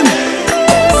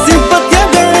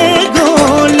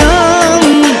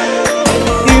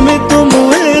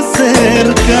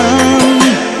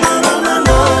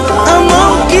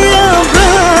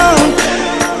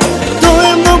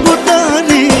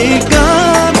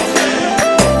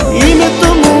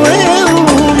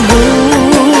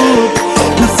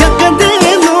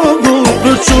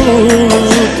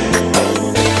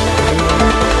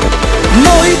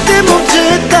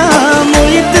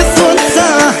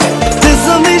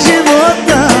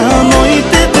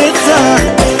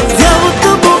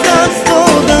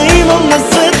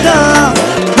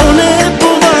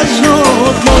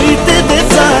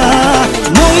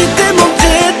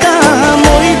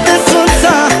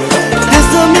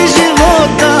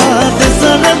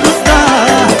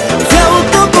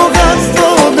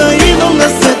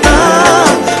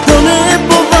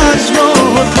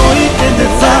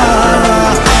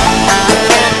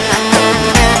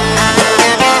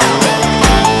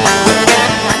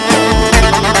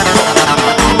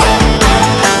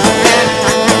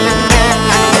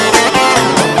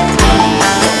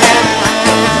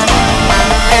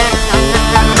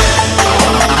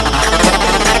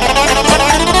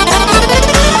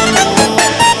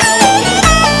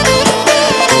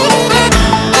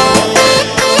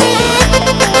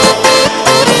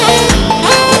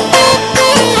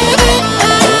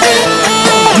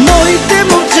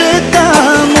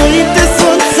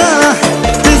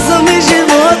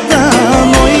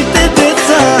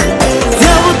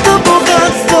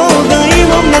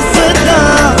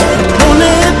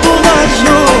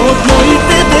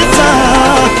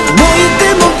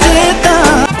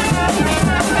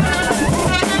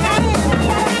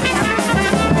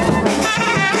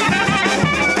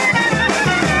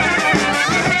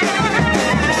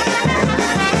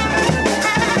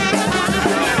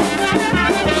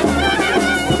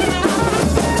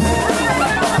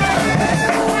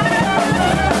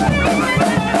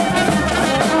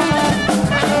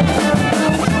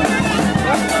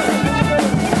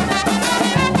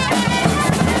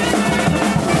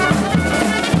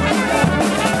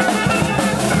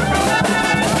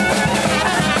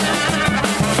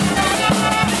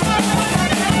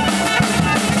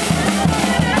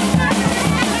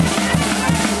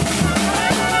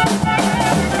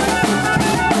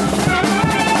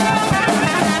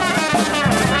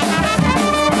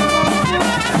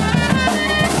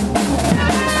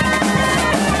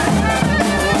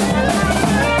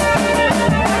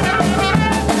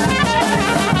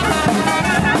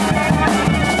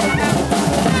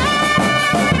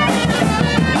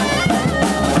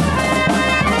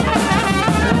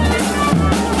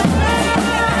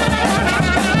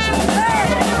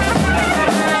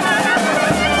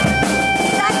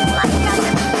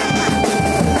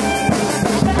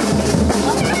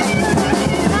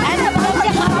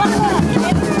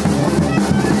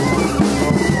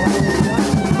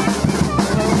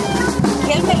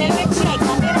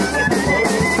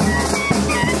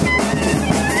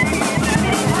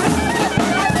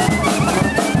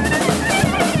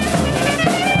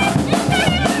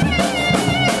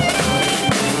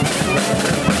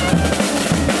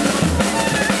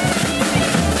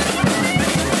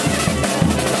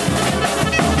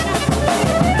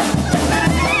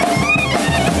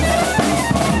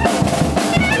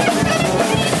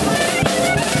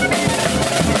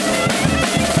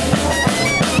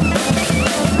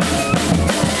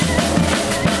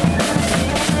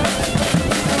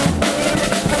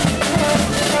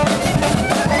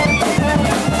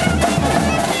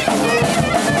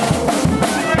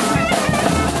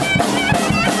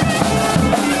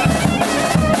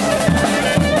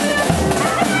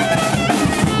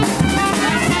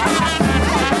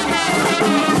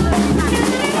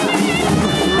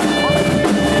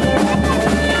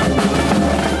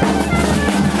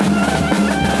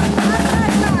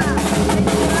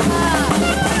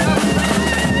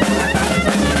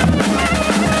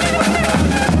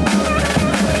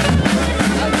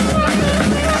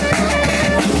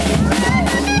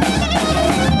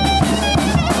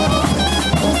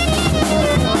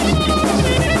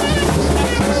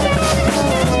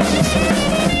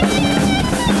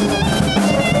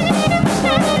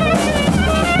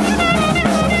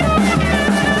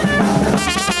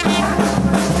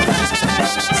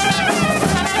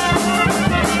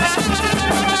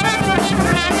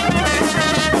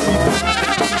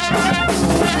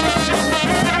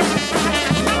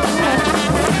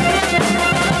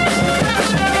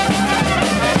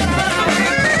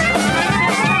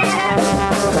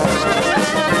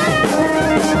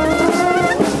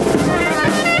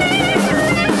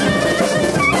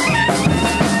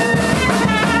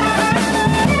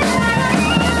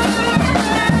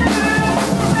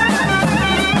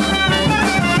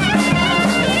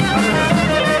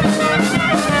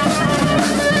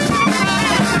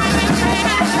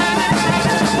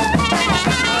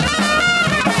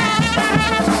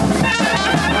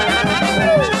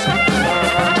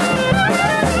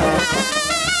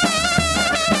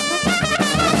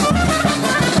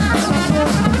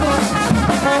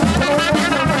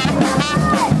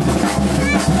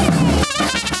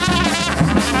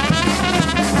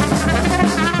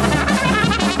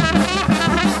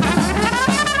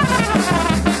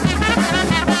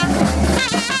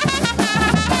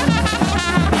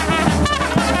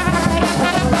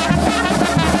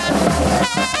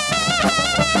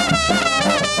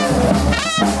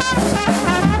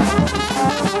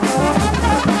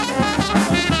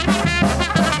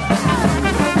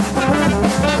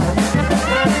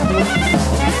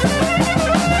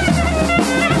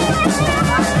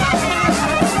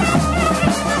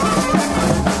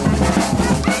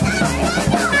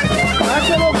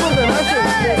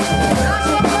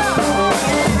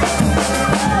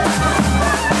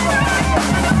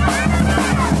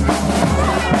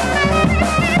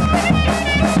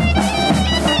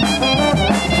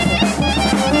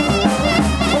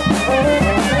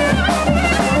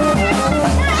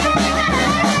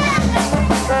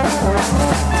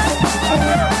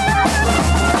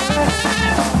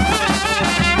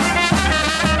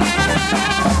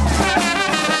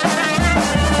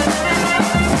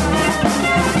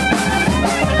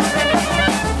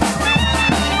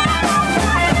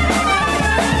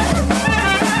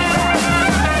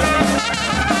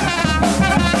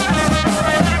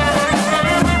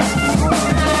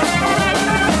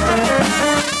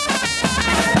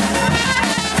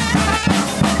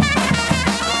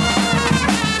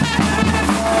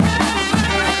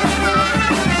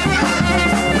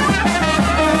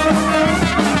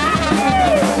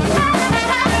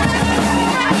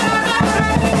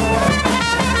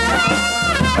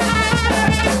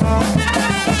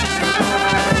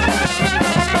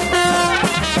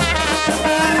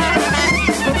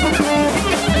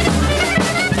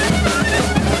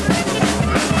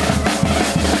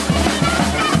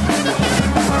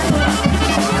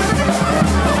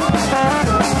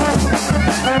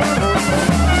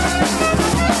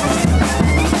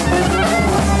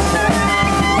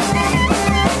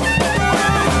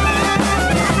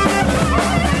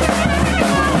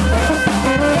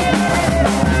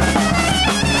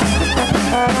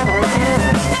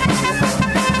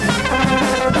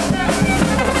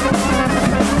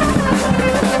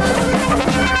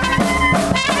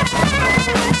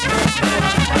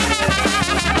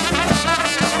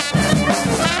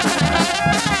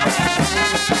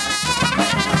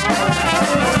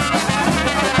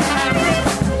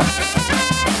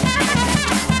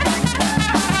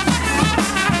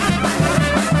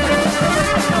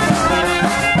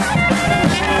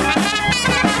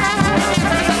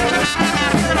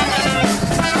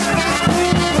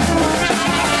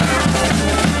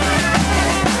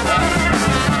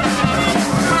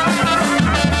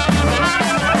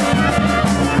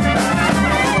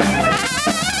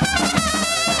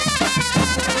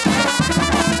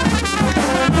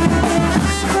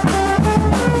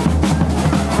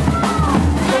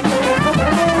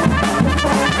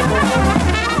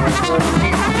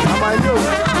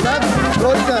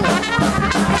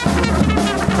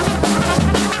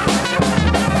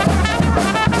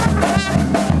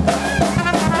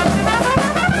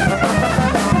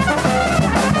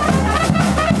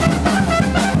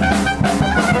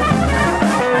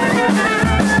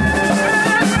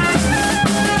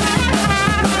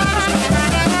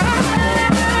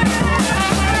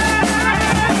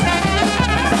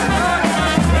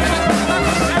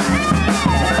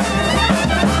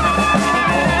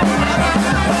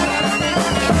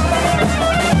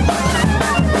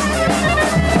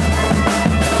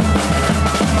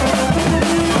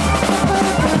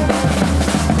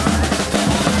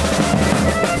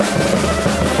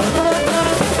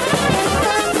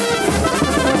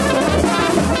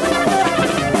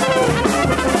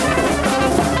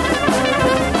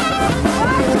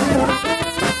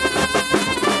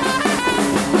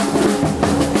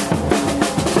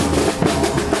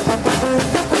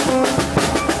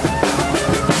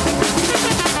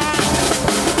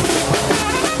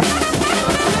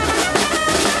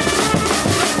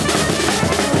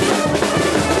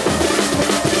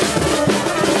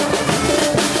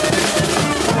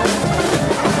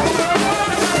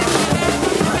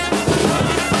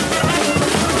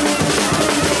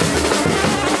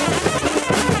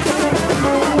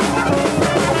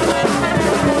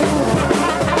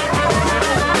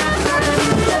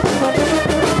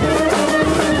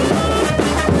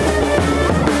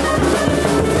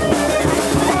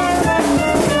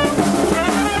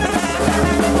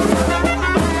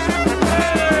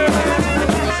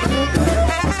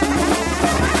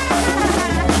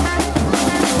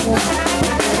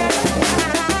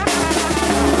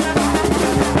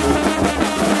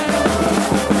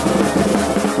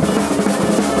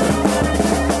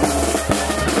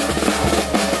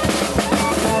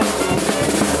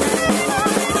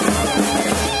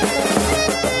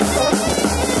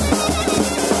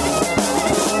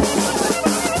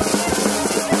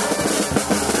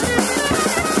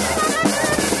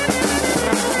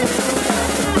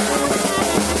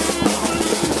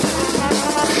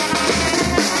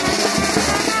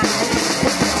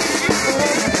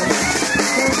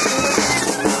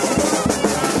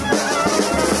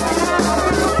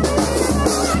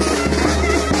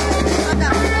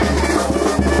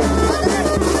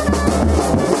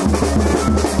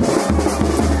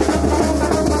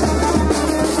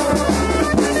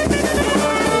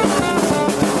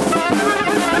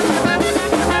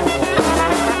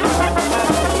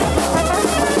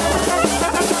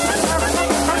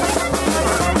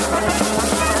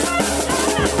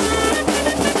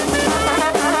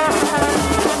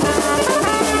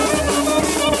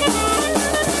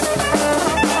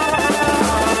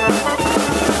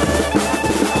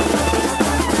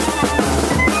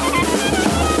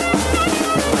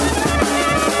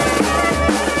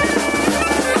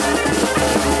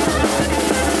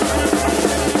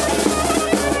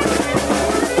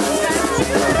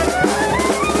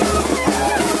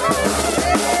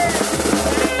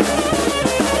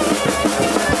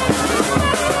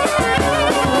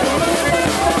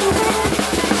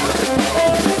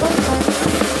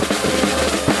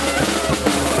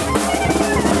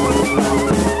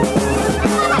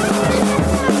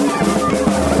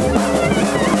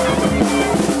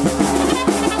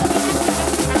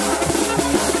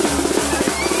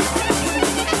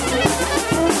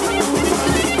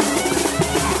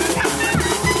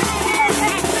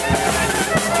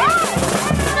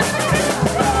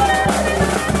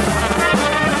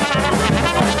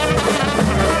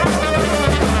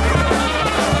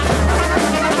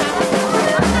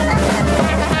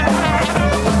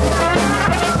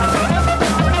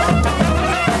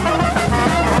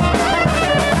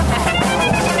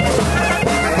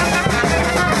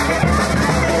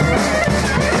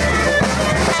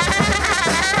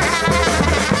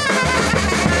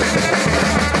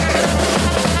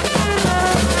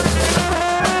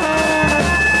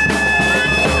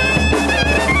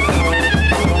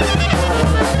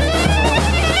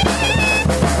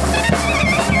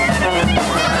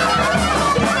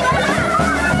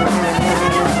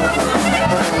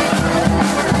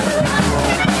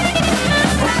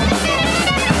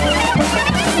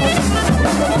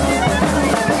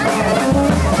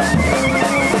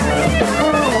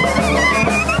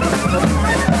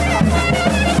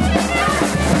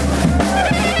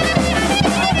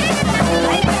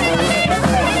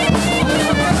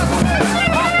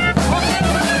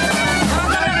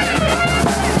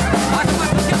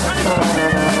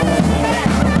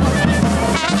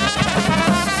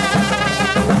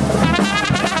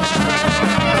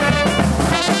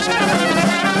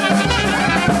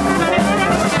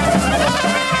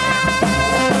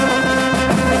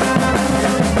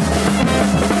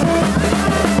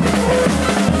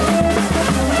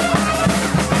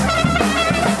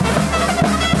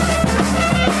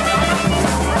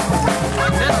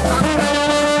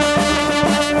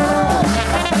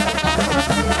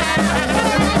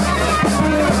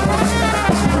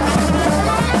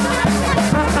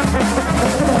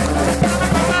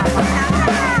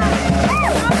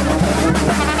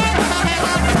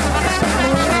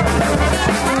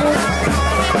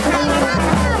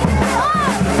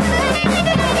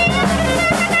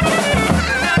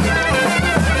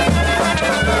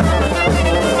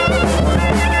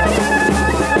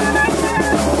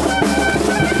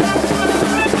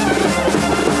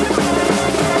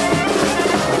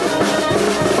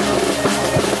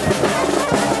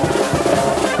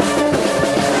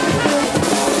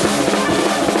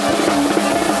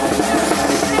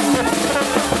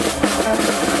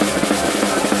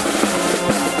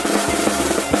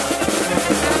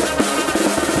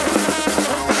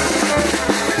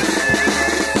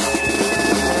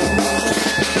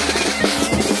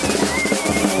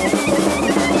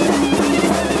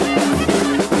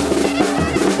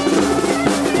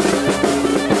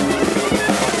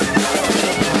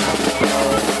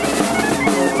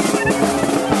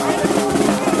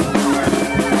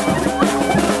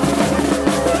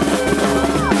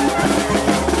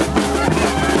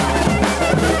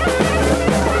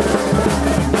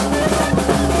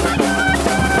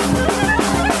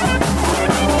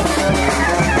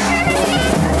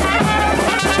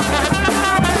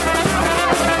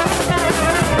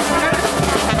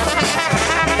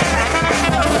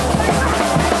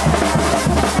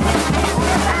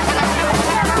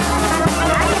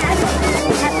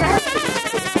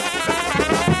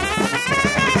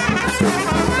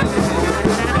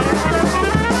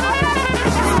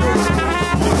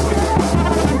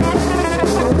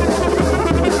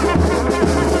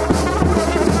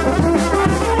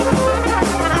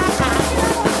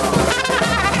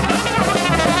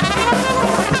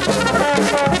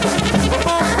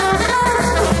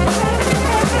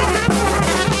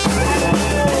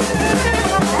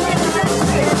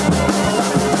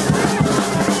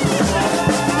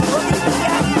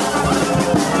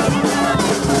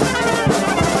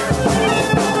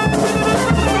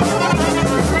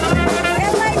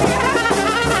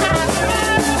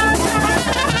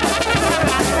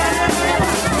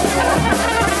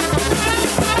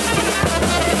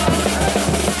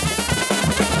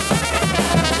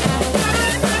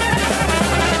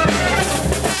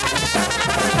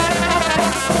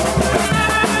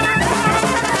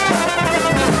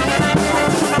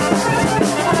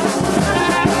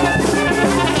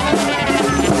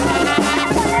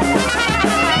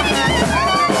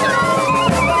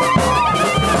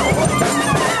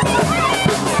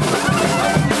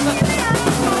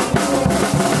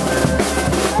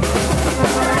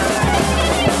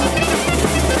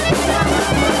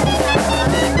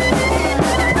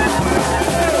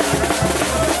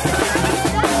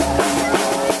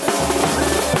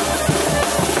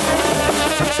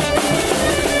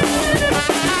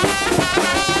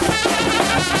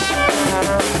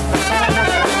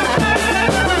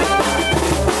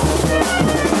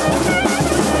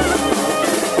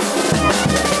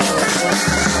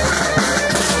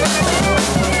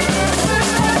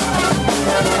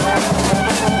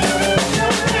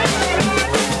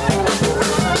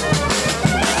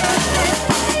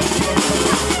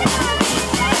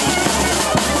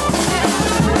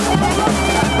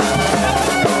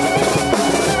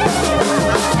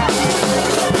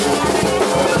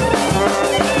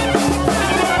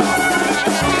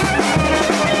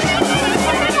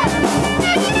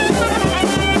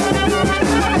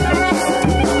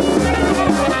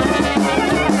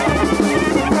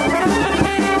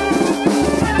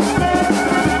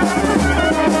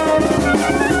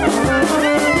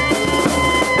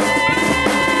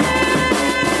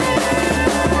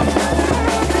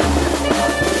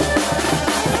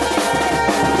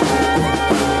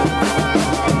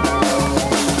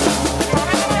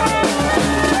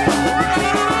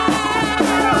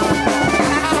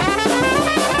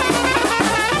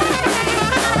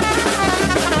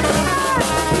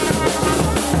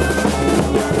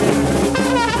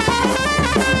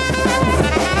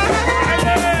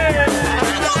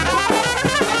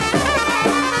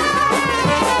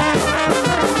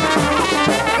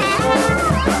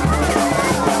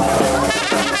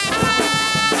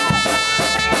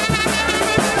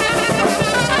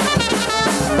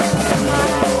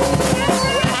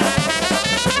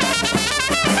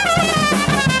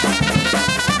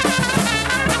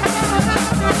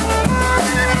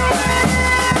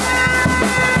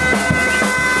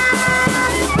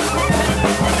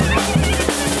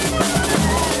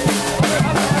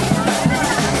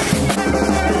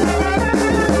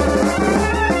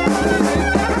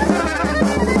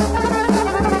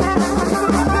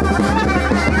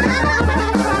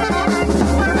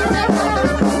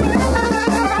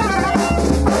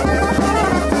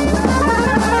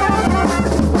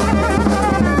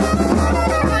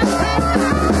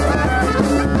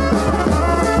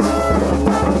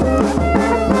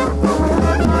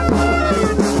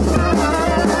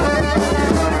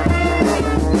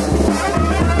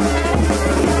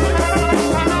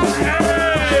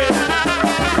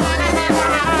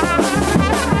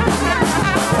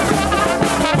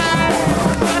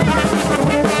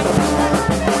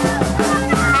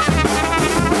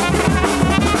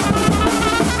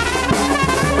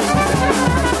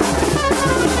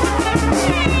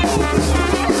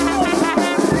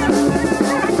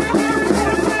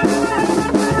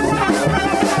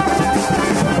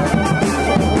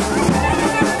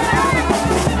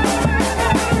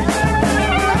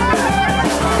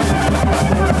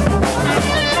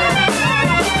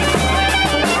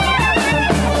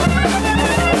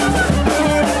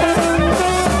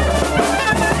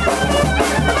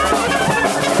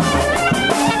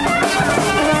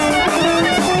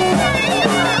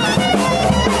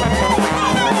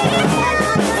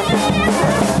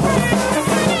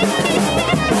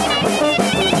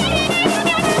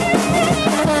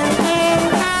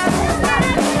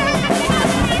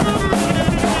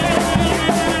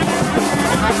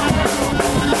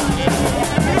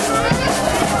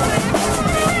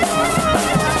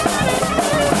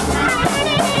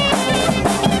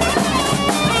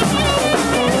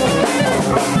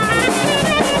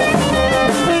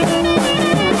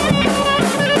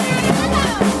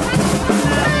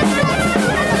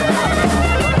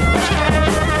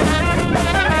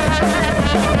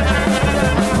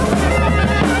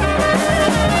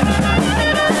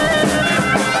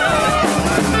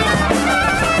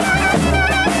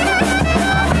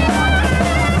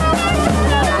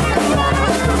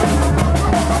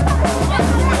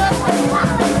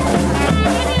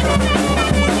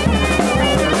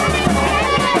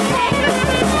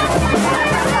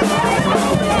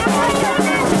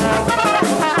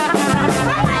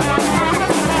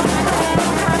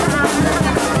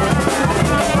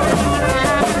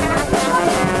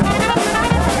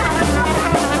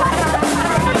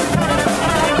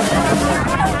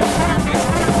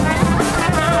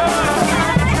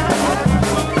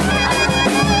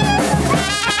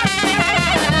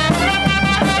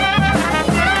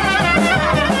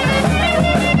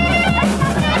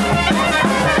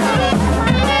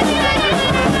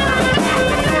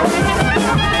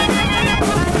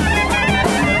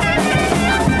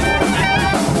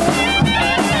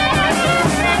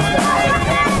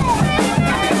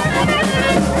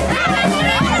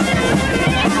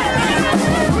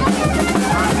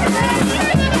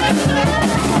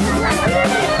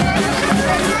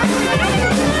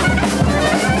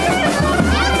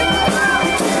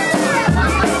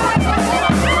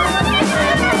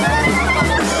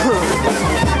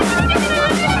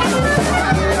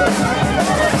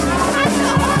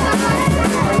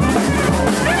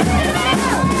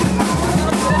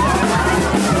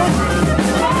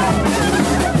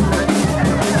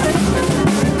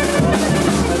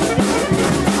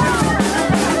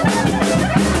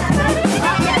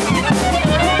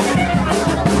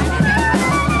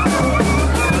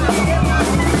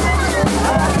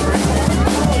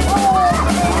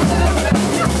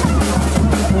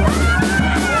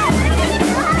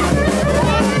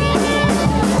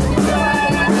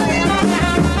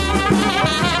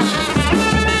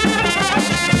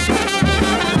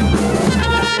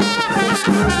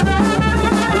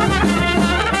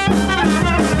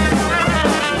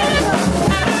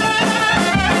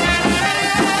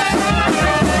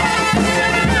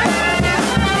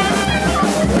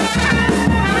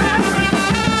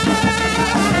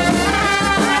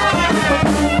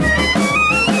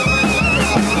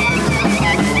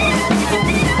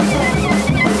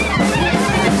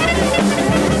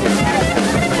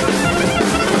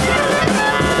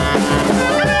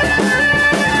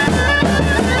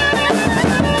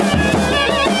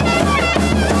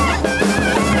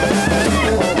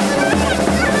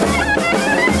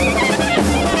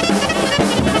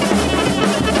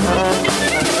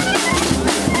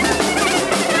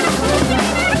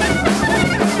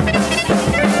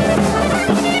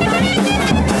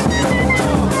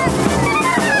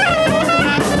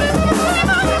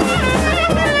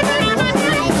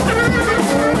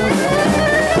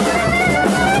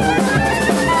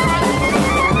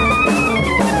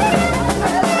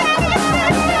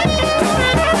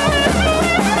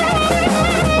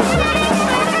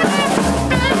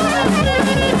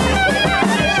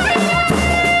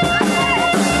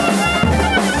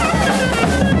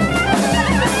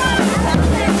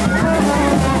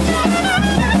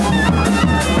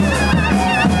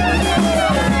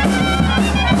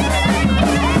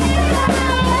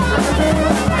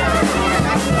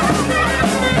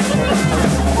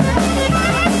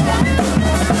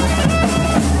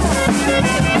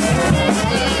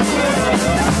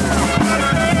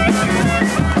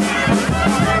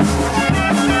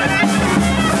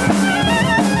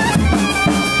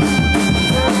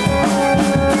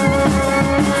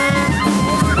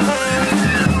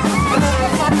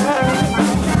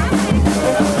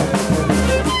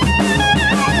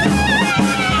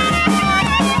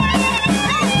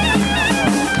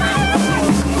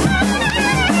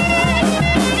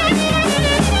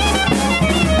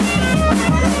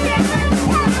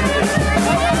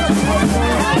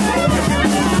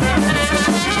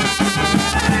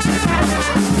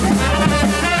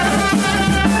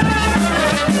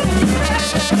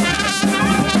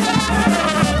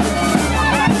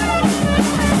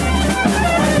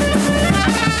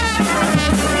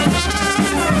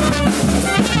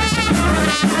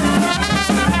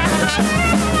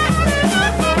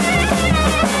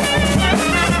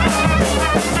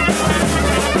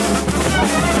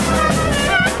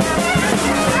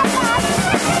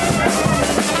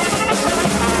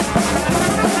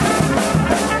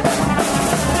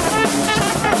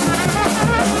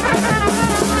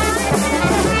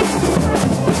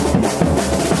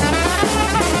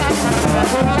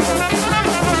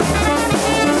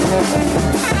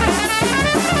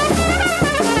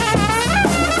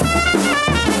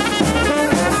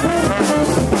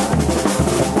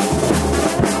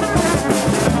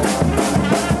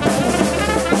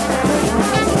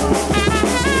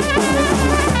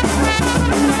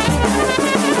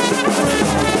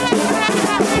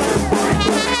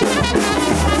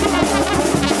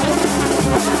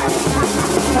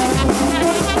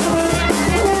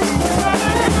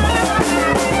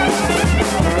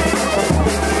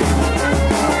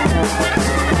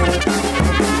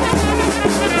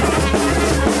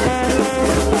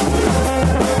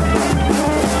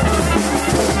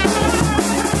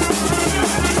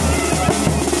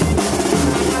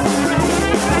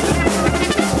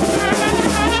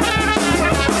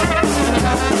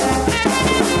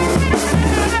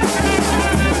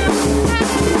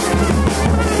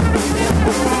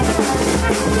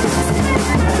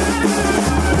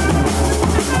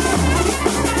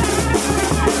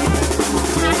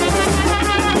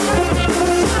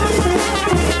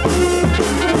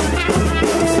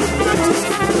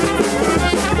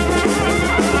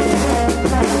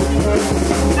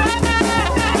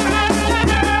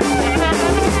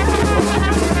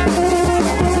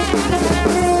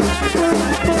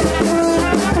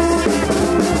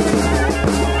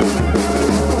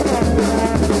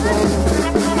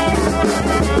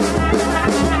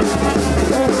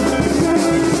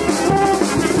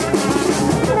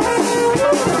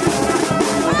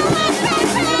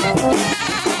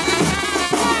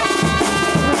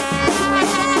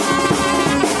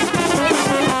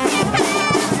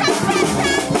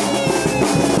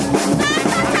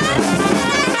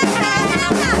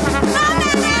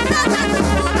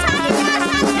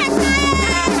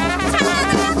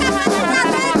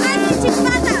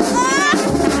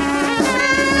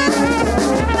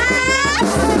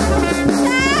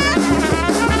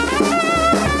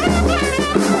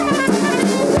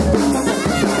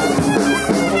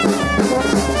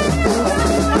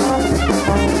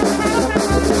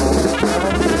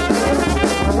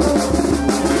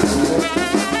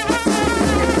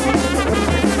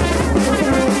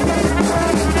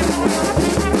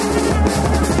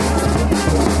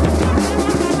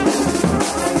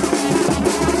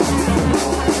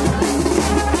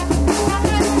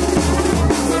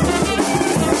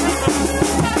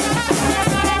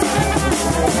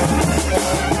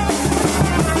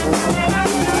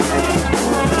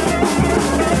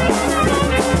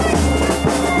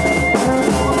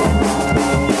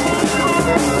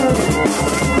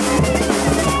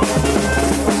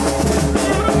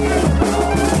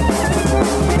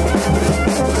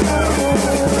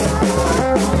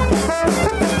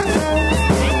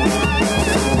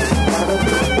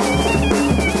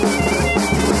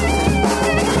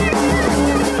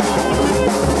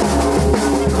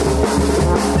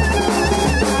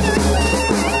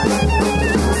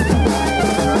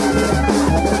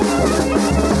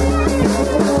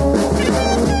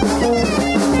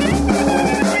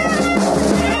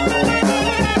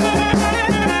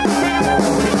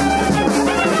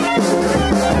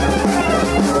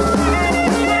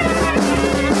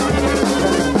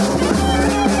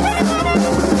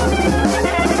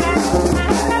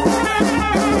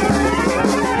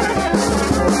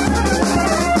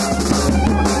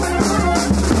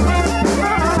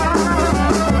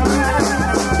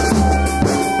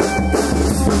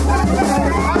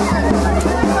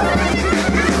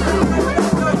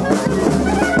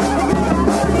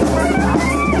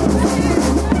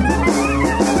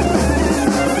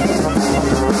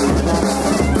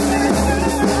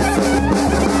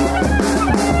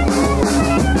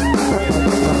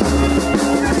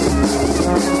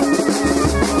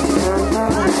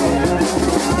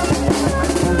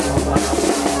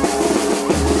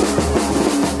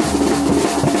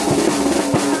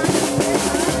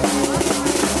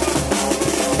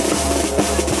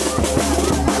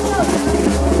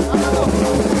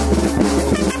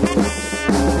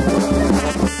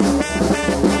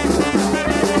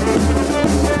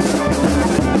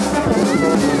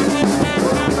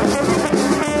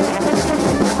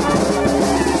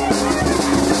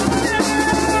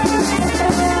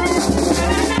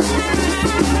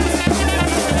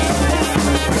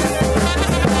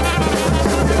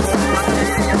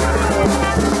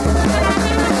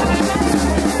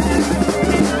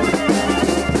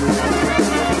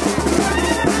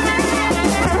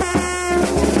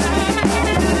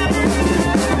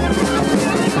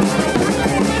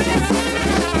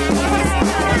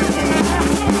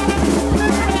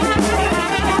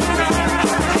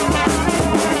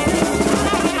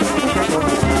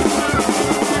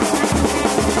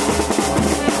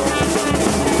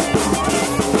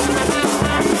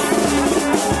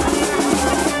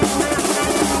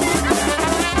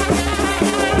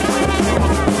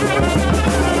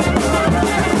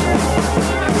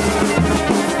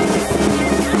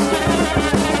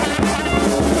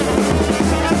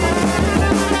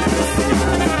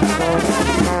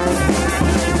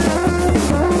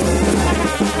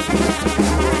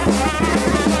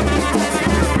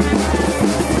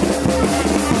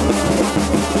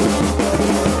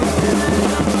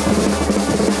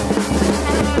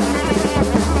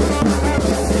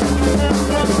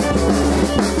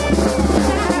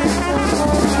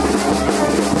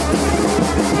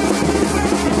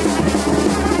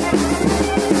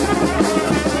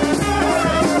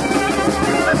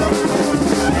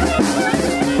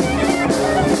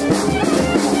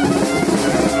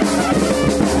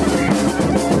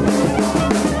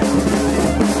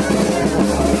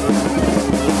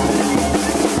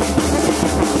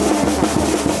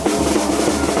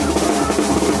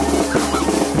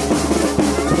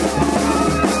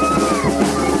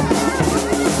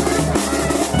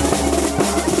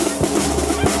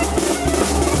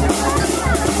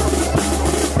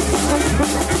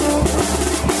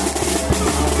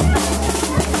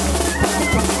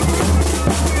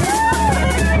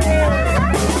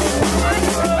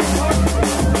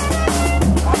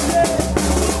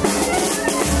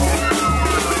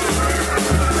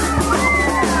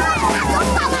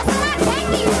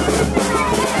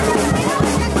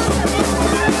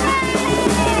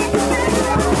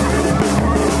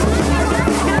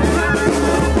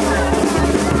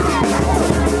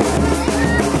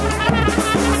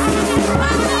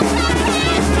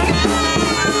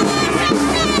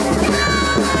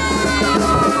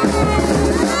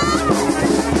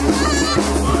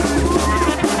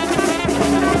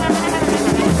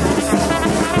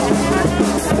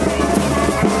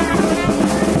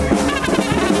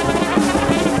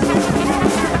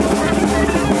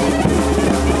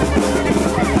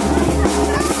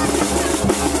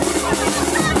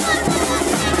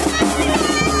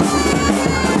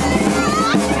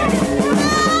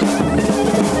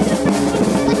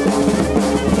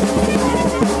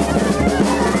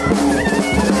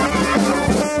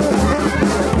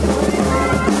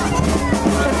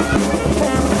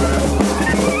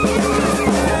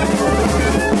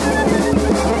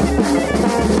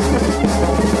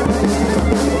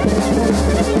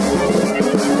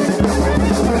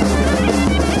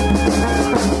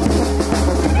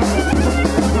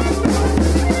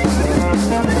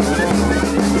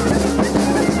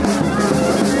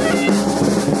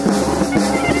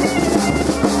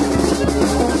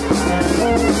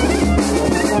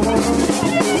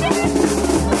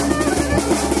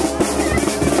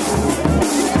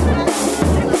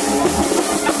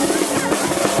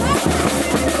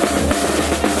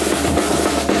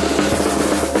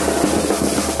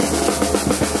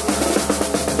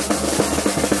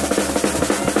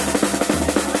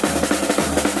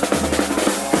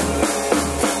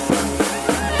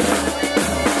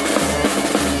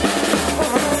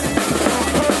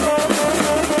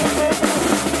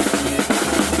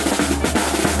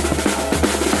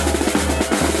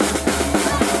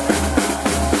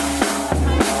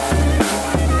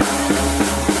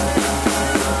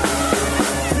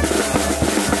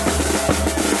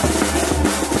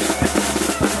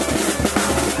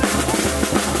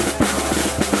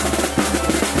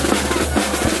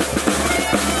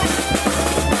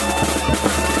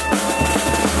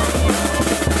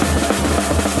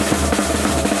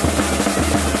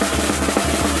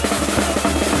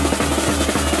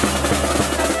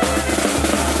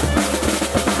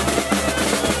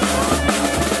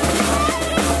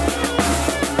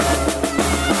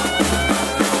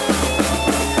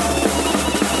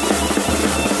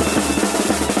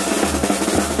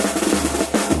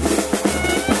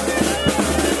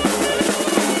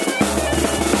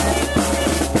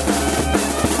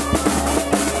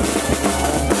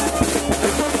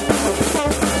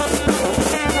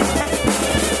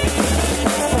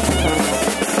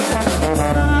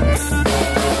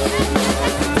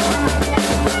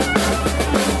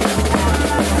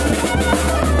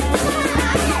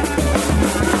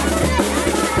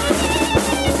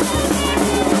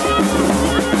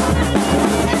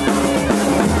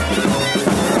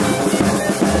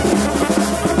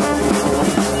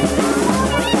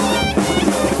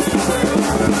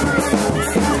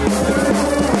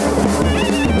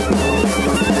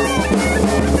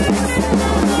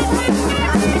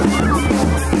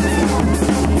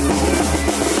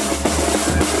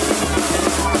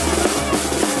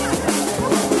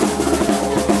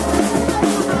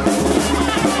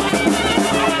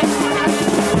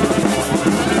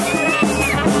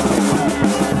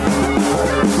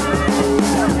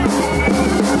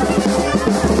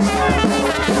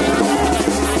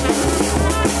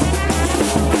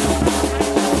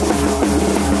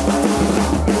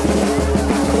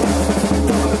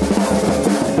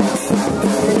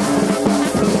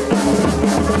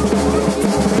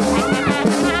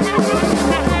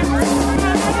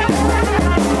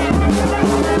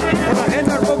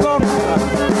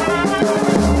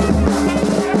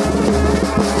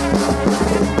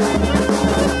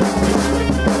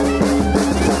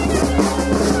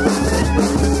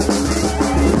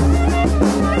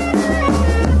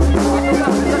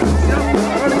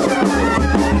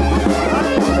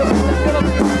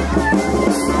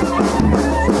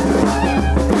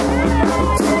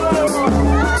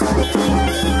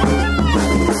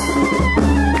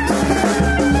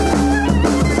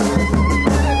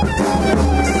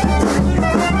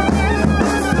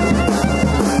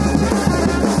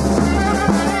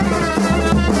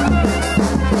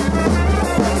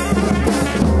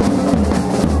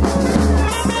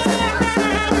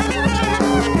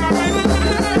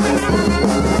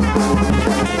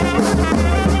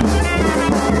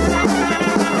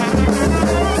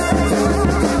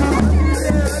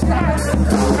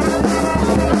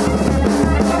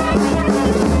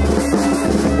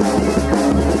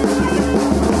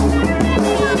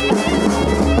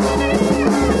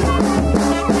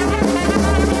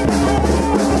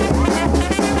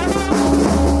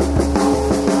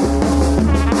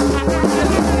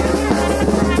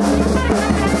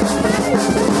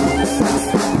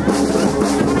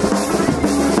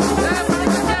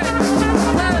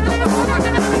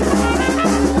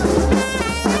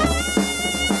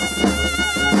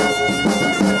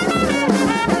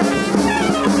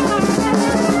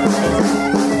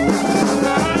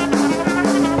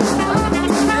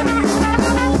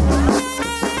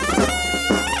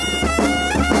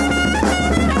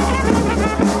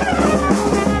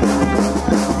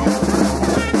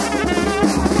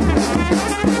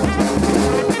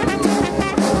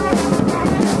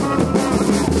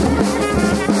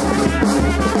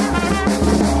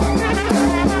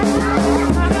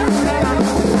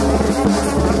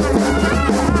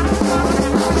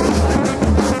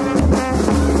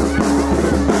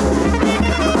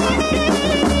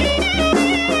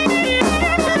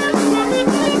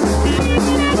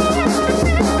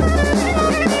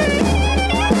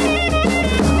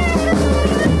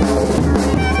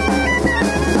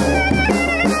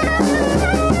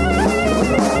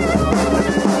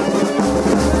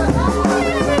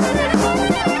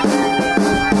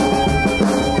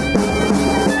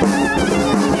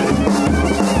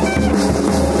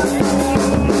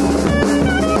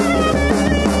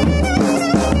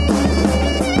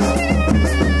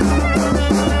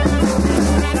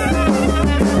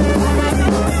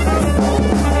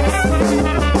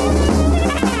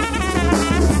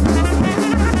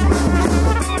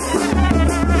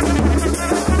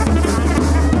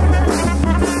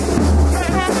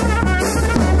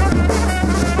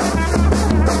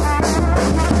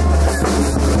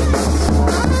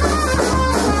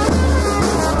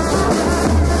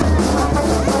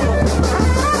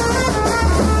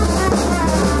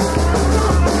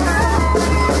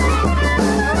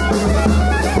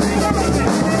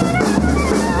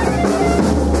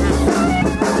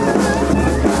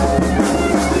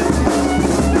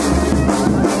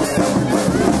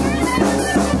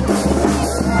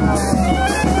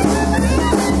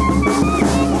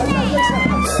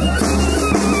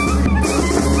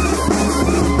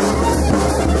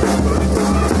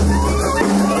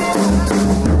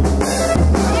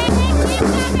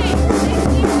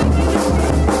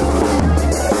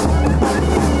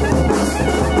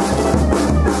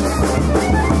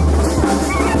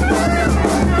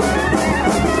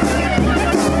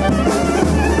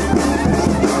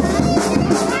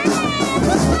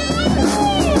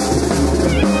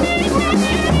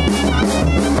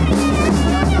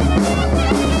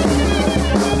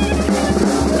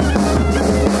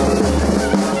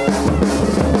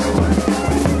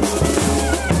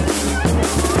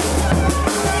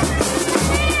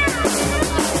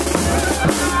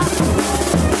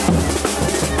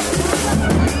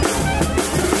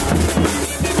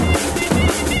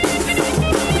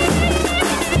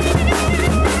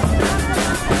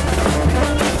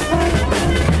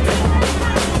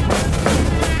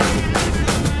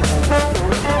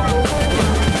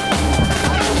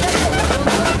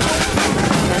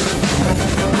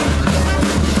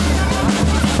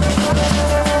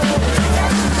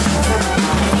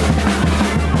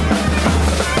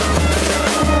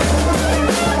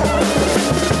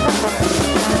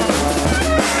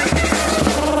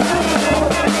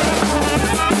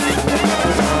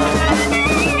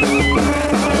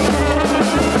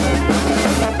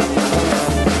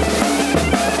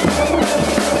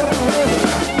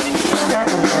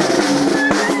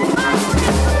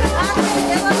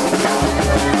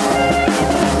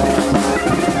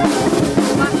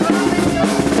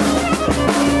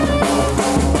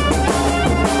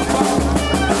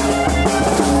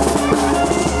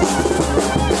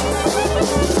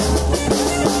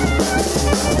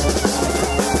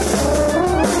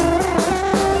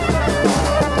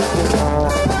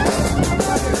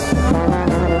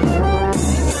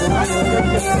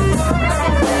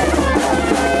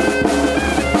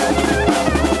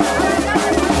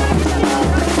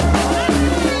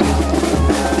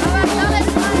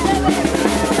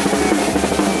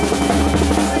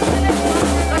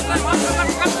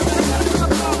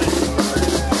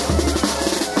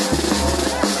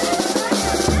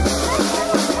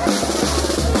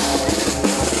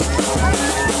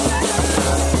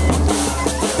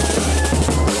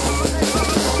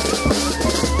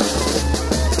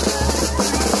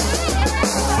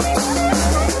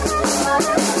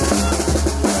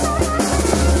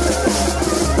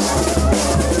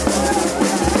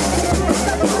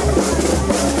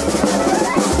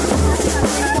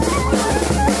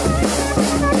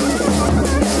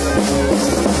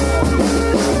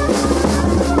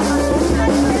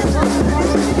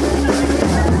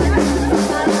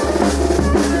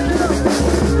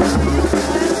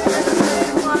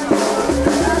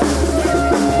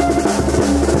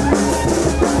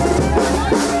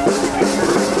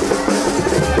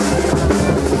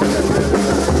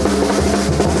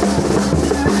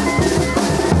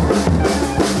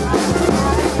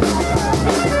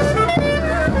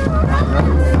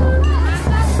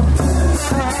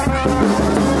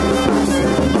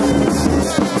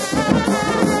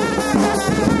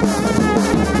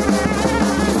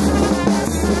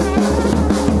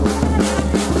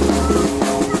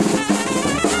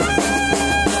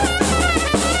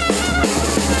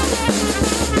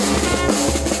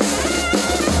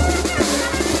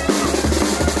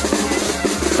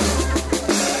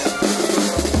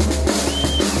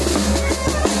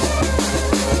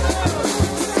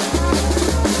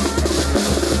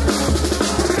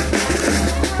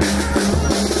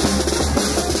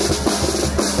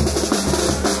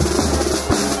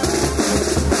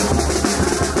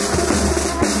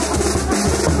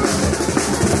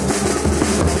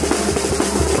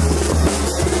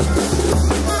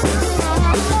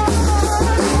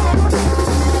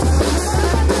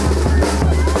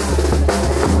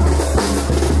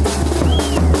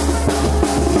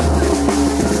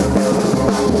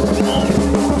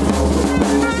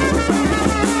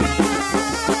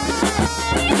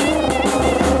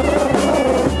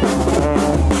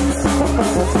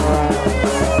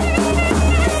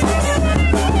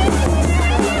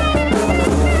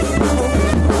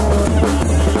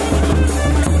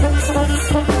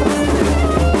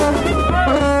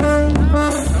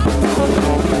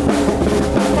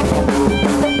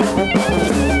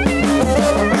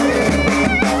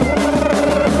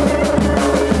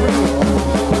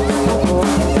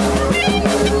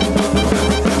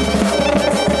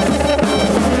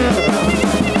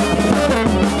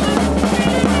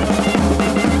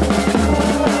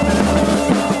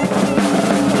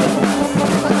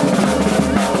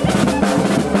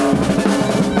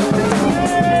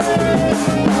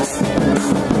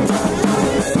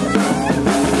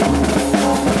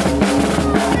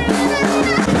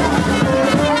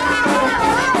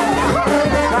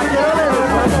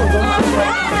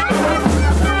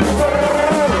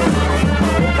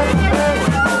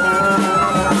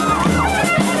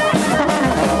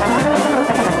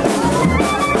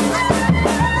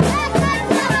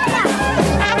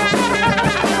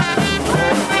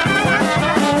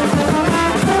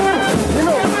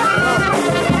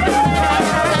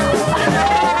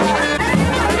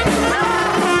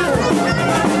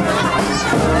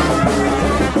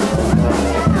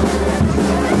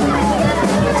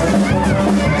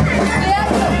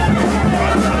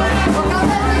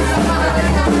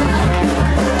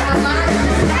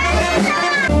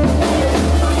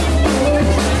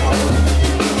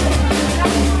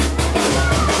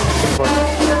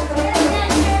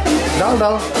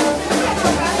 Dal.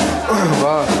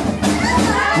 Wow.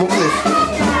 Muklis.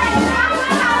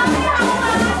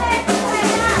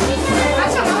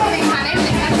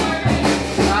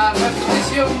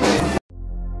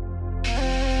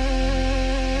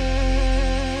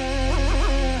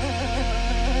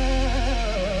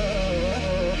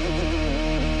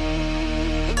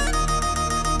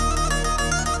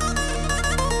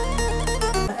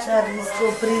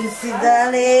 Принци,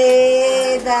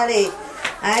 дале.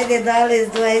 Айде, дале с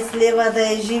 20 лева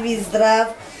да е жив и здрав.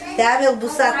 Тя ме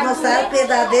бусат на сарпе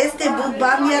да десте, буд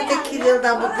бавнията кидел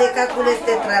да буде како ле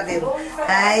сте траден.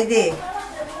 Айде.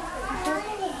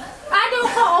 Айде,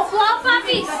 охла,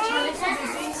 папи.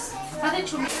 Айде,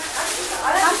 чуми.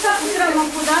 Аз са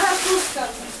потребам подара пуска.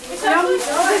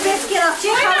 Бебески равче,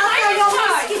 халата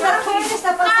льомлиски, да ходите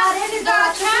са пазарели, да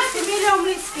рачете си били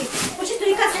льомлиски. Очито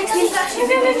и каса екни заче,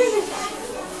 бе.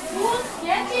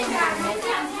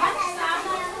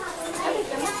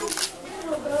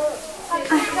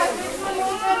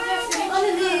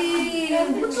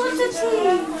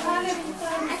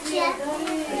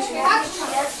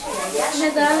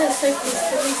 Медале се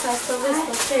кристали съставе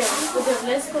статея. Буде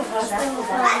влеско вашия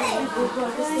направи и бъдва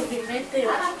да се вимете.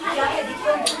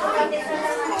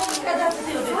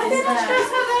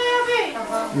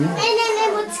 Не,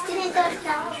 муцкини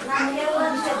торта.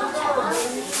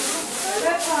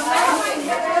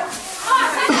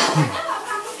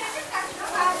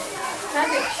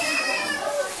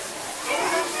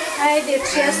 Хайде,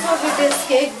 често ви без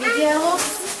кек видяло.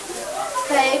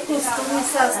 Taj kostumi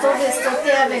sastoje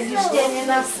stoteve vištjenje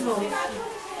na svoj.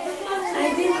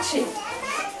 Ajde uči.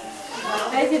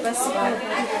 Ajde ba se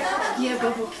je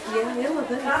babu kije, jelo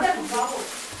da je.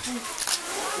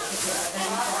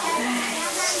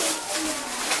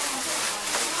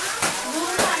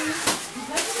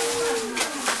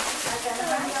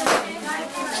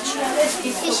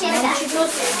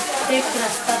 Tek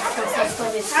rastatko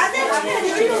sastoje stoteve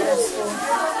vištjenje na svoj.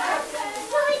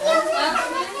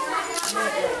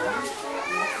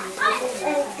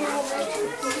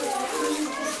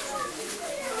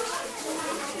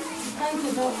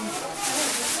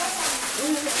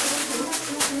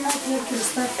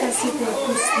 Кръстатка си те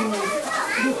пусни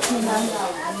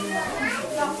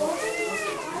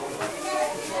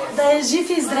да е жив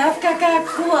и здрав кака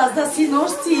кула, да си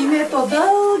нощи името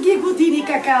дълги години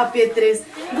кака Петрес.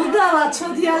 Будала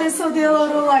чодяле со дело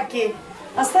ролаке.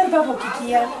 А стар бабо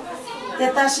кикия,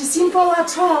 те таши симпала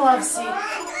чола си.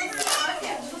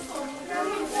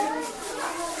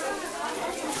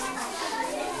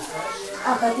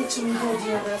 А бъде, че ми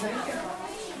годия да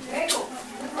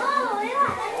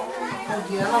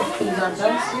Годия,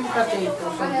 да симката и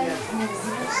годия.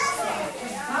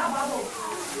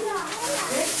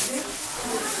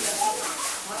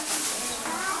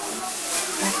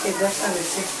 Сега са не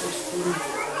се пустили.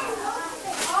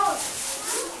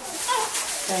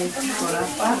 Чай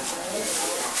корапа.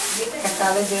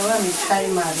 Какаве дела ми чай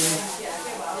Мария.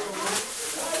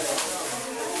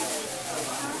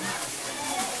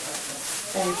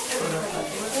 Чай корапа.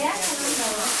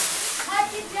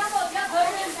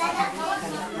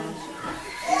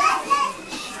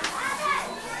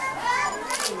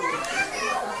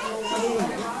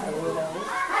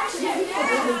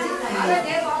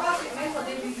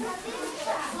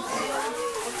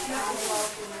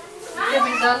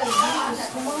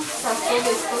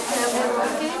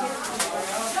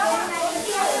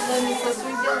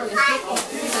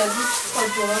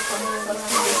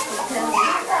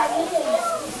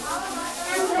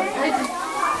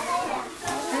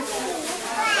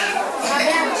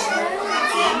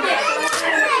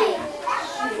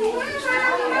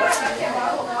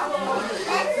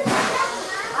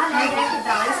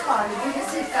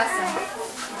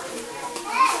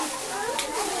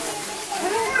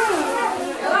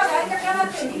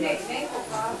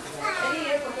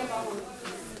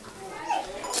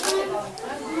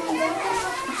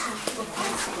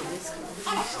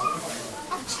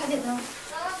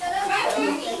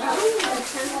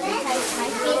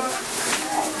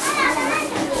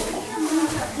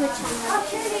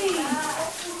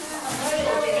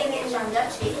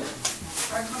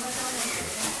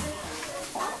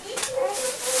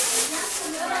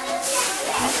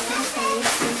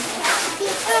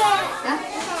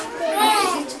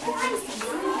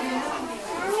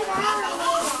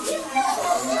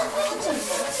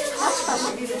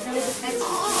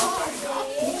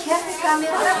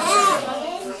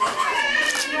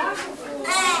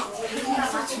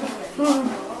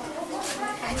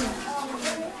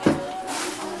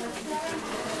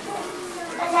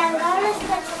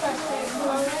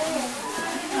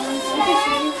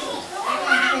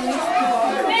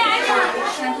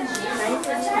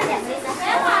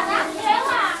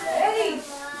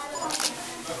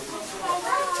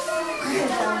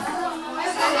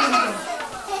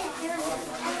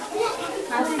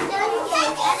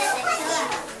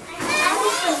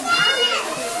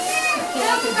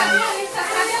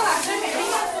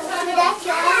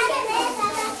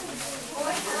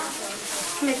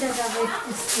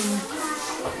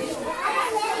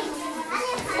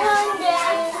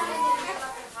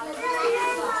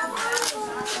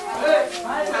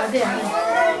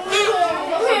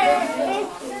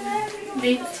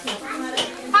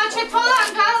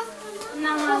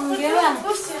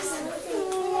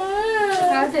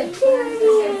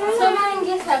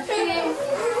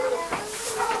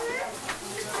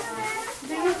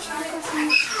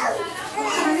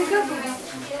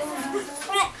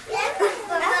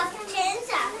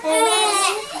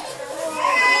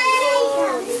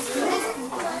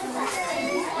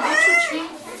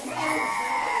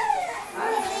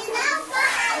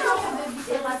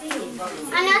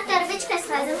 Ana, tărbici că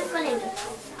să vă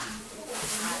colegi.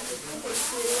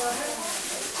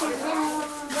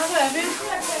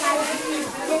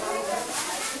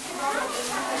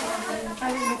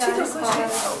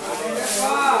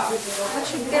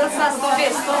 El s-a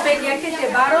stovestit pe niște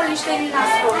baroli și ni l-a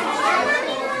scos.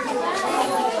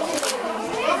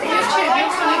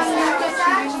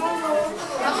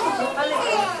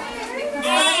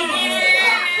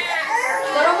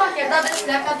 Roma che da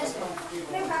desleaca de spun.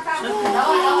 Da,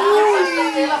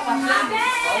 de la parte.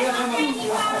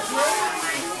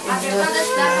 A che da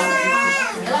desleaca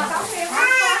de la cafe.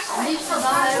 Nici să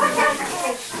da.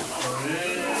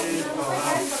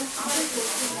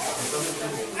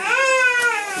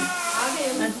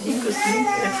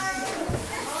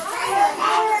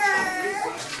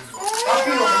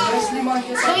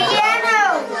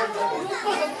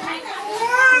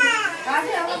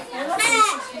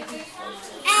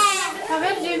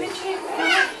 Avem gemici.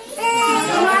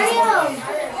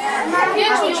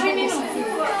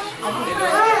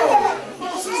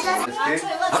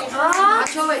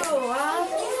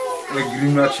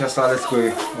 Grima aceasta ales cu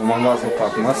o mama să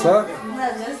fac masa.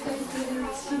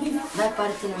 Dai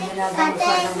parte la mine,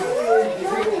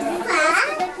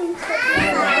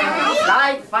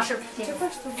 dai, faci-o pe tine.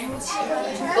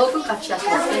 Totul ca ce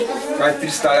asta. Ai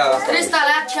 300 lei asta. 300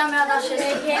 lei ce mi-a dat și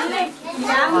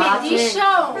Няма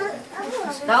дишъл.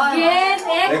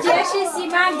 Ек джеше си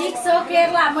мам дик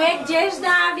сокерла, му ек джеш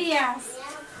да авиас.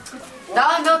 Да,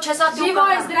 meu ce s-a tucat. Живо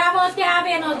и здраво те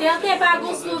авено, дел те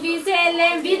благослови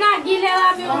зелен, винаги лела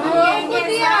ми умиenge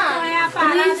за твоя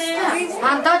параде.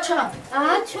 Антача.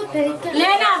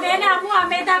 Лена, вена,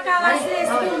 Muhameda cala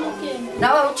srestul. Da,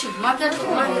 uci, макар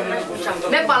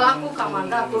ме палаку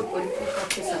каманда туркuri.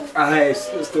 Aha,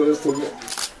 estou.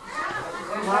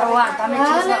 Marwa, tame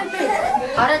ce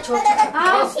are ciorci.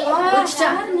 Uci,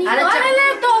 are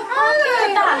to,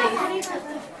 dale.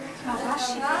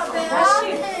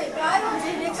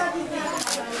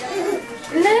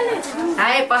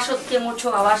 Hai, pașot che mucho,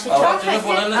 avași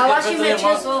me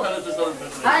ceso.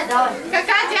 Hai, давай.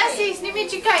 Какая дяси, сними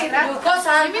чикайра.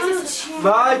 Cosa?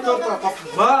 Vai, topa,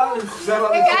 vai.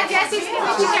 Какая дяси,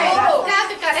 сними чикайра.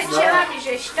 Cada care ceva mi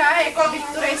jeșta, e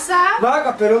cobicturesa. Vai,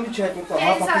 caperão de tcheco, tá?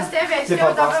 Esa steve, este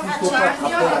o dava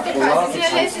muchanio, te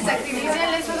fazizele, se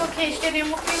sacrilizele, să nu chește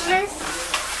nemuchiles.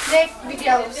 De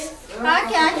videos.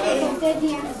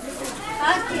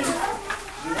 Aqui.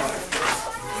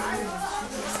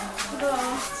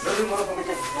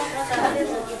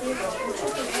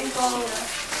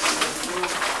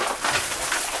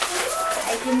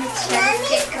 Ai que me tinha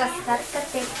que crastar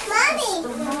cate. Mami.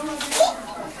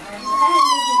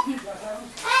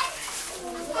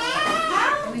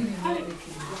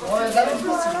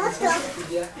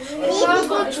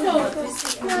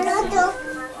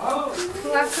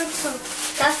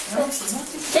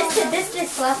 Desce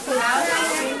slasco.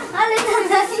 Ale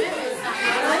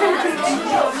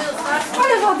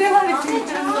Olha, vou ver lá aqui.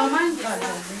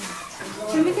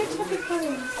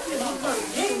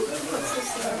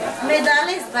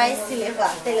 Medales vai se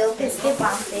levar, te-le peste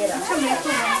pantera.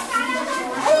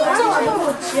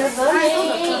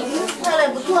 Ale,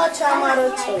 tu acea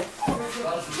maroce.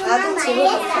 Aduce-o.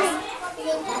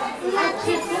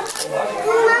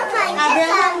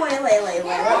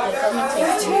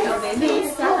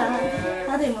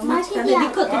 Abia mamma, cade di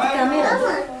cote di camera.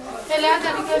 Eleada,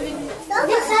 mica vine.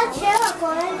 Deixa eu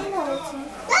agora ele não.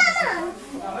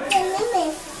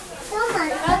 Toma.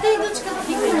 Cade duci că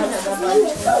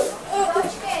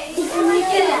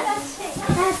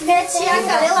Deci,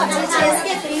 calela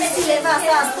cecesche prinsi leva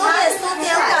sa stole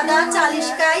stotel cada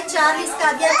chalișcai charis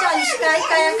cadia chalișcai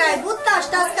caia cai butta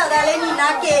ștas cadale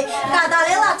ninake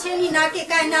cadalela ce ninake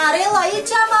cai narela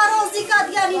aici amarozi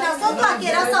cadia nina sotla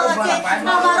kera sala ke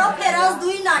amaro peras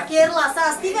duina kerla sa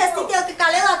stive stitel că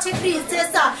calela ce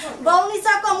princesa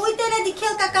bolnica com uitene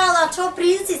dikel că cala čo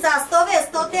prinsi sa stove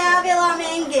stote avela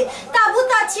menge ta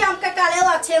butta ciam că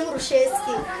calela ce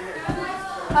mrușeschi.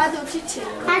 Aduci ce?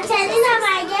 Marcelina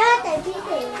mai greu de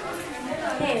bine.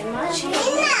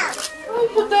 Marcelina! Un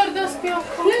puter de spiu.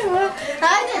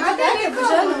 Haide,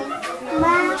 bujanu.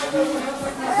 Ma.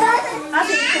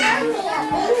 Haide.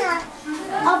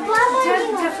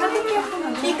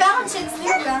 Fica un ce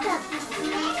explica.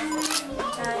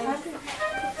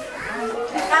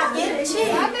 Ce?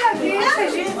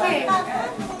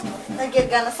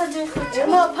 Gana sa je.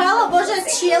 Mă, pala bože,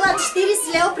 cijela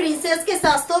 4 leu princeske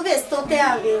sa 100 vestote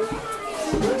avil.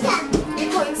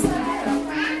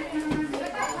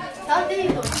 Ode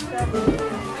idu.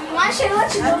 Mașela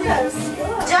ce dogas.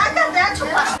 Jaca da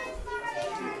čupa.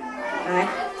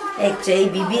 Ekçey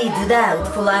bibi duda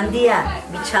utfulandia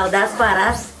biçaldas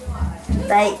paras.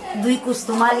 Dai dui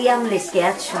costumaliam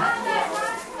leskeachu.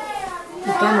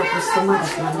 Então não costuma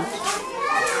das manas.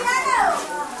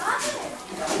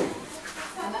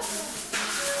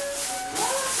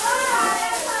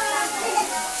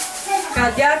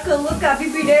 Cadê călăca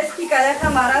bibileschi, cadê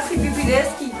camaraschi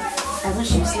bibileschi? Aduh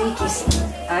șipslichi si.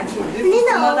 Aqui, viu?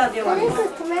 Manda de lá.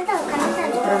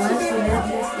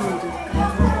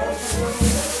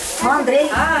 Andrei.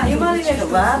 Ah, e uma linha.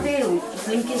 Vai,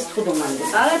 slinki tudo manda.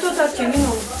 Ale tot așa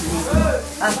minu.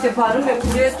 Așteptarăm pe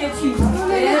curește și.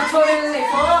 E torele.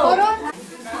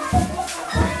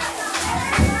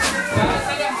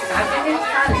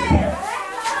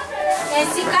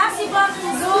 Esse casi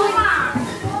bafuzuma.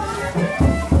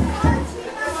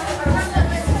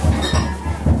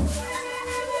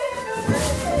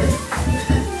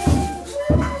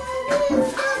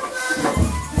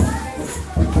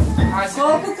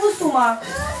 Quanto costuma?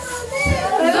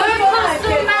 Doi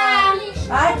costuma.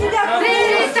 Ai que de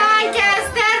Trei tanques,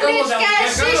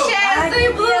 ternișques, șișes, doi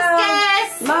blusques.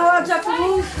 Mala de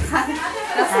acum.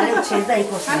 Ale ce dai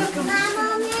cosmic?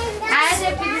 Hai de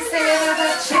pidisele la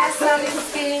ce să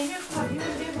lischi.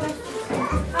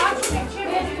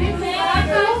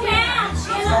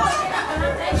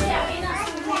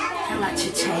 La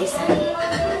ce ai să?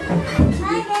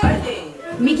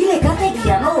 Miguel, cata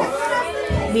e no?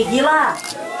 Miguela,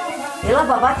 ela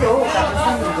babate o cata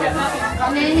să nu.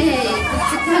 Nee,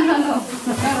 no.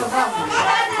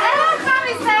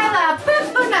 Camisela,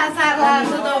 până sala,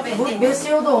 nu dovede.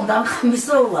 Beseu dom, dam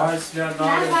camisola. Hai să le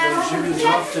dale, živi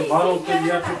zdravce, barovke,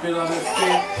 jako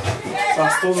pedaretke, sa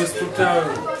 100 euro.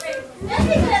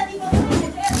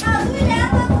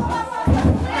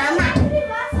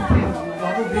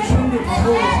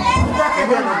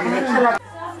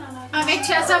 Ами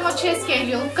часа мочески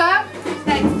люлка.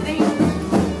 Дай три.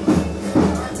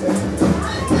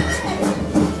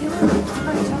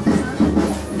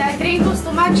 Дай три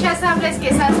костума часа влезке.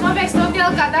 Сасмо весто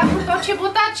делка да куточи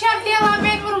бута чак дела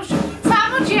мен вруш.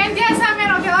 Само джендия са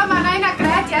мен обела манай на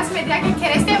краja тя смедя ки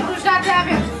кересте вруш да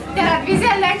тяве.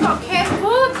 Терадвизия ленко кер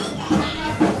бут.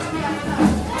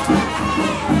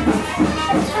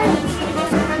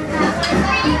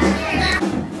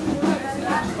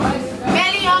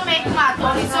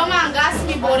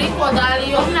 Mi bori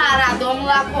podaliom na radom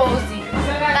la cozi.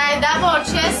 Dai davo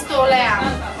ce stolea.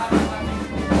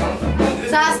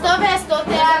 Sa sto vesto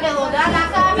te avelo da na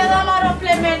cavela maro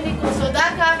plemenniku so da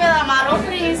cavela maro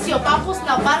prinsio papus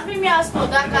na barbi miasto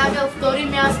da cavel vtori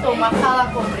miasto makala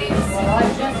ko prins.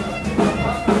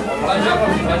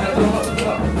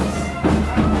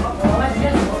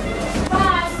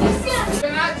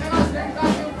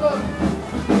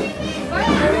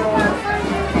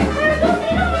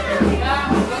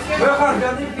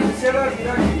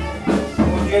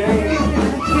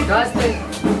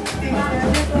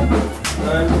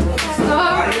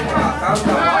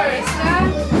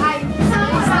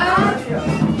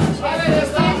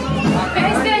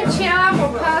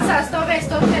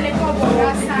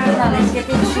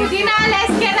 Dina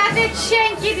leskeda de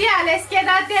çenki diye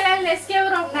leskeda delen leske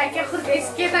vromna ke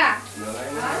khurdeskeda.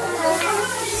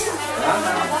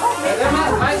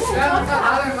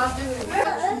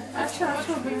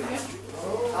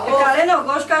 Care nu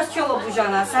goșca știolo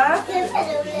bujana sa?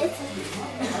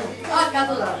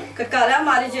 Că care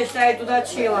mare gește ai tu da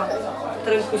cila.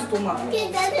 Trân costuma.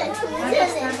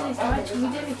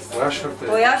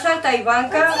 O ia șarta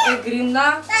Ivanca, e grimna.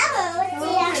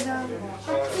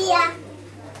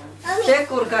 Ce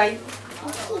curgai?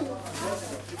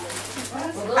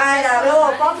 Ai da,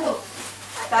 o papu.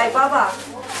 Tai baba.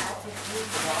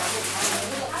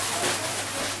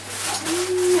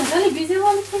 Dale vizela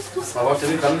ali pestus. Sava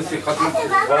tebe kalne se khatm.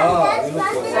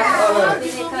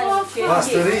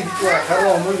 Masteri ditu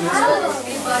akharwa mul nesko.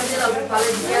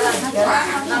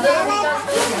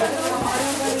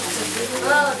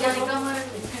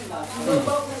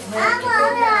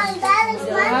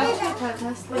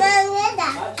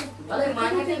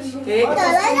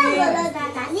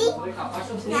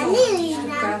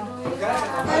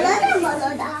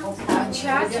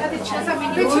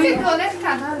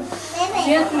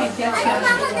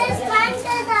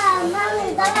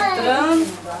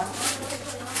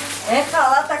 E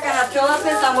halata canaciola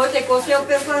pensa moite coseu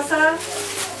pensa.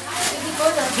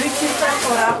 Duci sa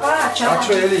corapa,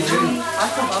 Acho ele.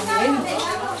 Acho bem.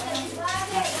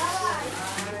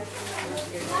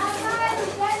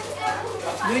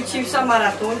 Duci sa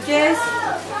maratonques.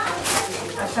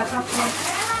 Așa ca frumos.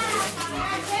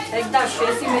 Ek da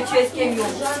șesi meceske eu.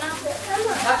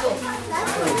 Tako.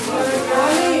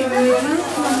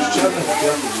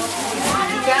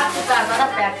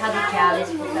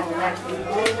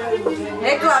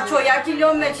 E clar, çoyaki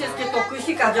lyon meceske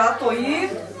tokushi kaja toyi.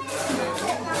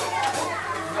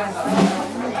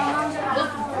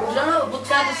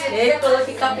 E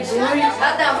coloquei cabeçudo,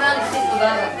 cada uma ali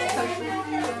estudava.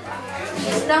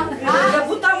 Da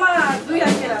buta duia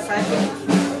che la sai.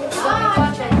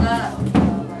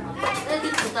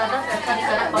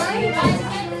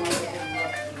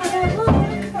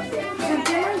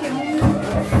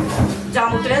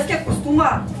 Geamul trebuie să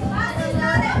costuma.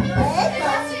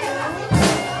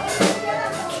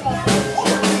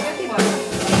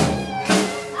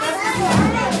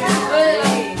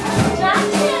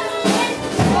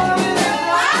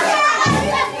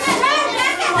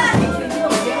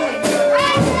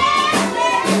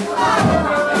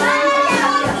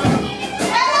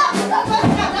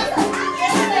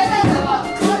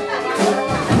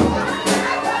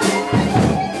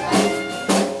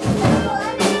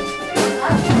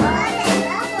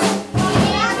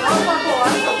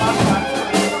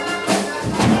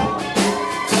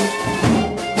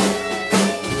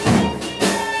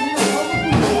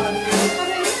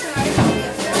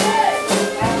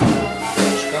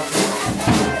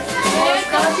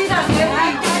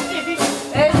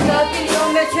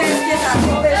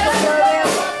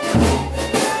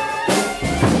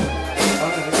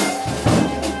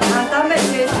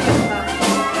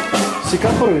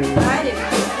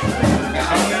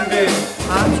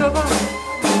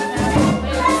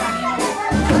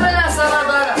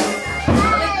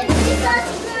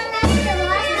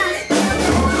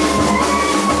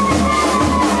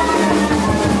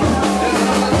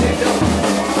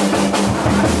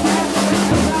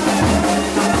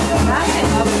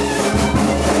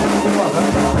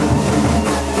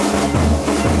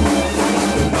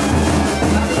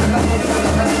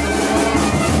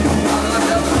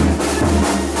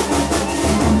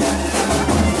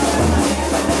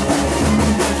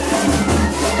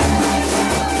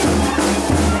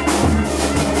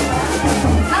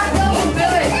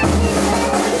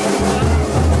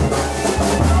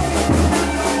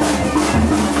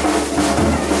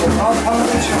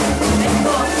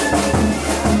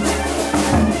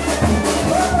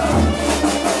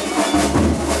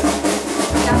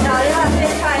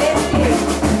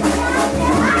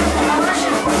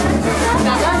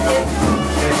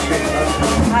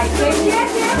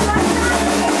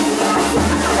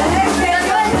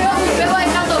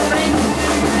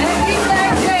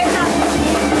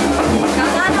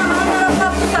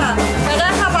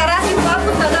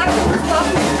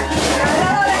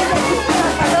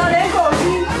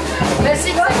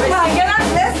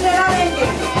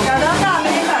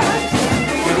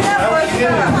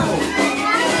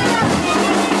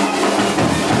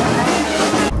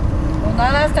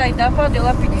 Etapa de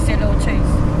la Pinicele Oceis.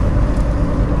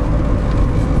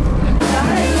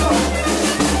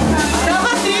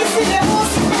 Tava triste, né,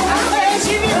 moço? É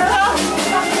de virar.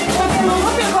 Porque não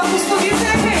pegou a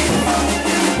costurita, né?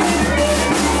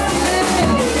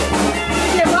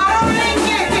 Levaram o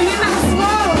lengue, que ele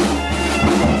nasceu.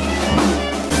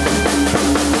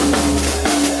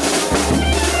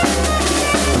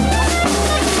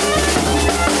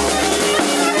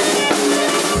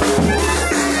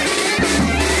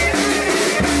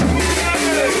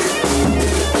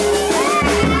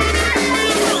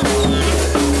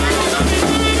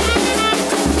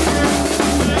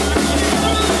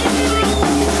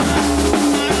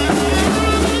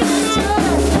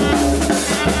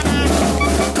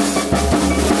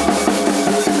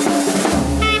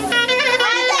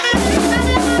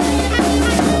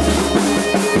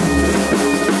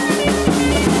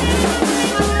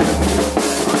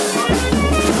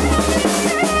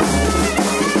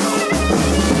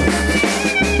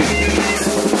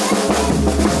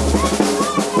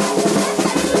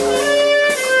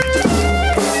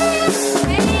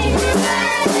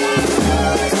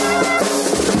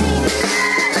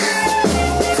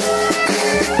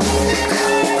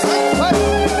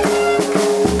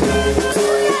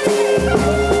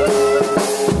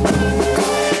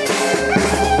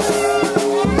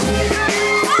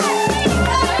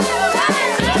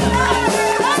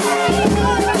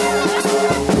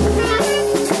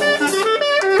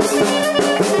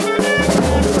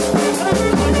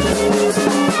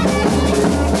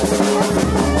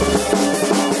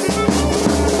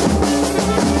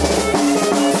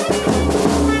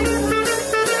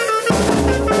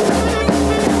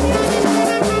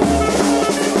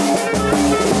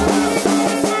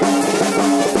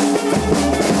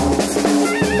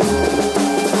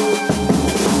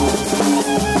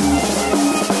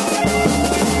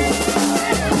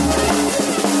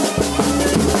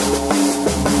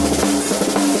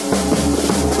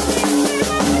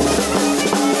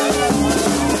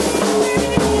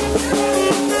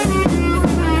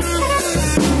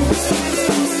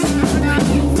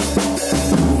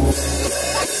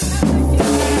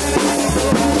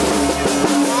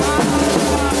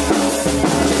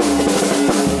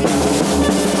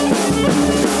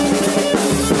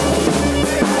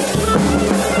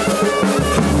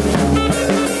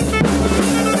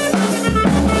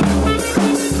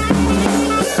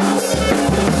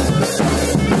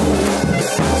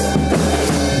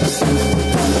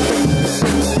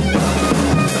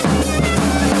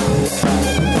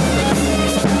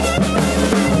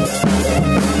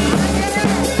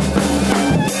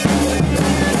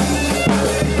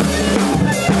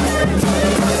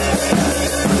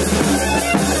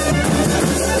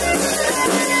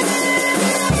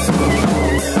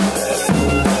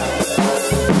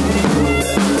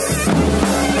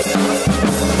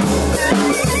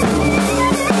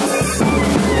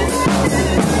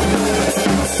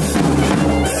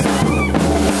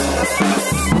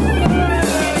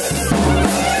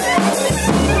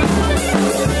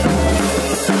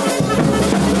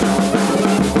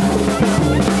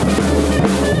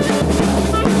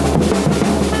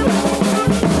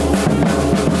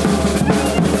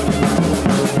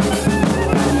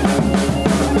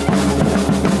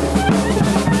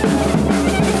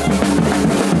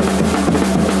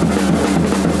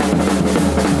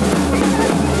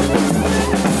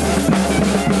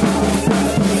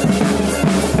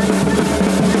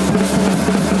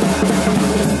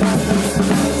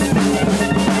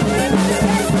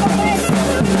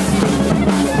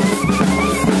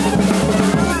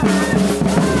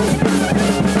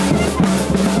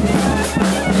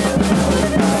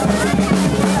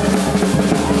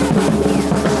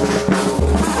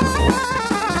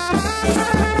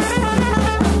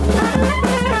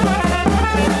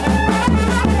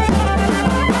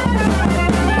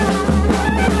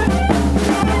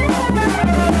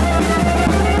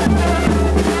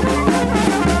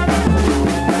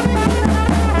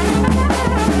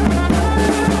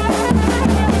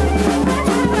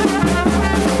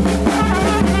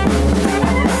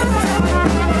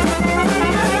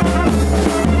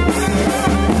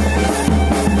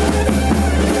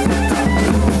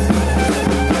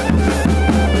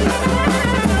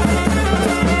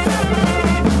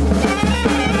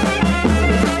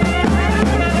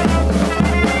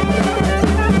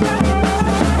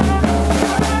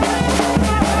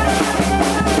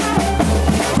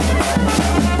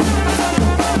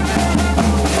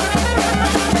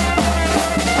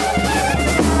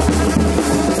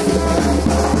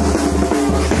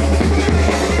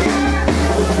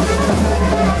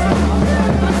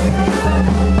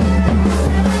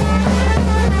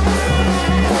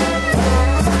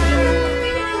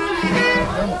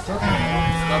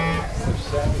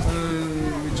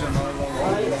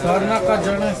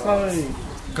 бе?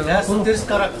 Къде са тирс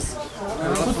каракас?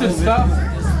 Какво тирска?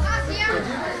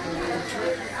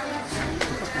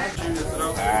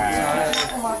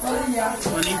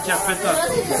 Малинкия Петър.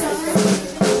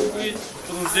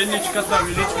 Рожденичката,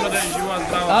 величка да е жива,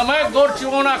 здрава. Ама е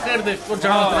горчиво на хердеш по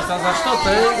джамата, защо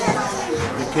те?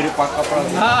 Викири пака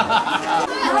прави.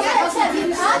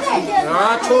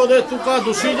 Чоде тука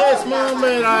души де сме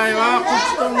умирай,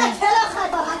 кучета ми.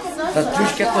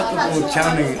 Татушката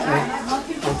получаваме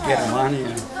от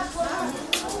Германия.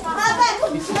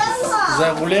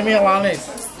 За големия ланец.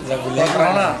 За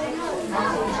големия.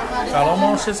 Кало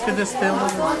можеш да сте?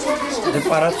 Да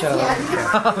парача.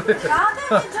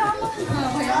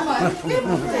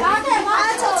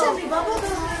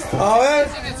 Абе,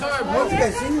 музика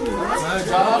си.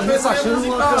 Абе, Саша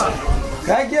музика.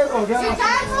 Как е? Огана.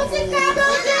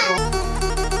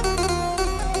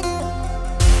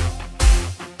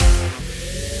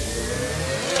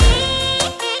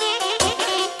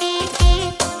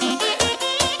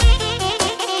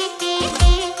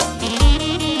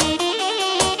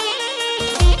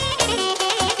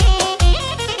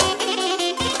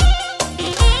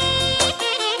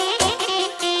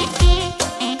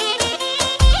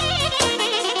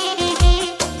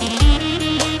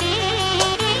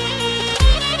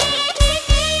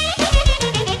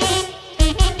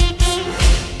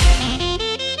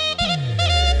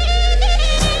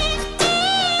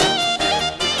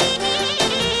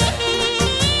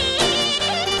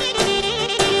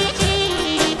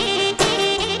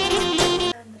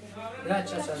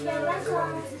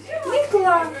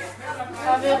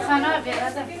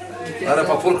 Care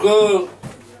papurcă,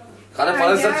 care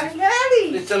pare să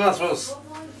zice n-ați fost.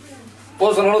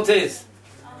 Poți să nu notezi.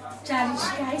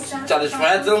 Chalish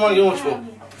mai atât mă ghimușcu.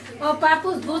 O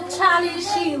papus but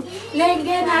chalishi,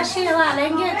 lenge nashila,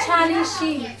 lenge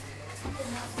chalishi.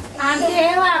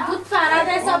 Antela but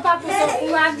parades o papus o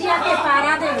kuadia te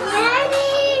parades.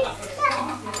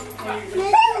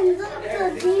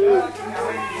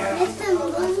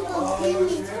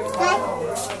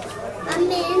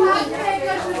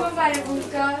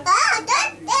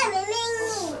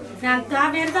 Nanta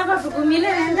verda babu gumile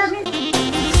renda mi.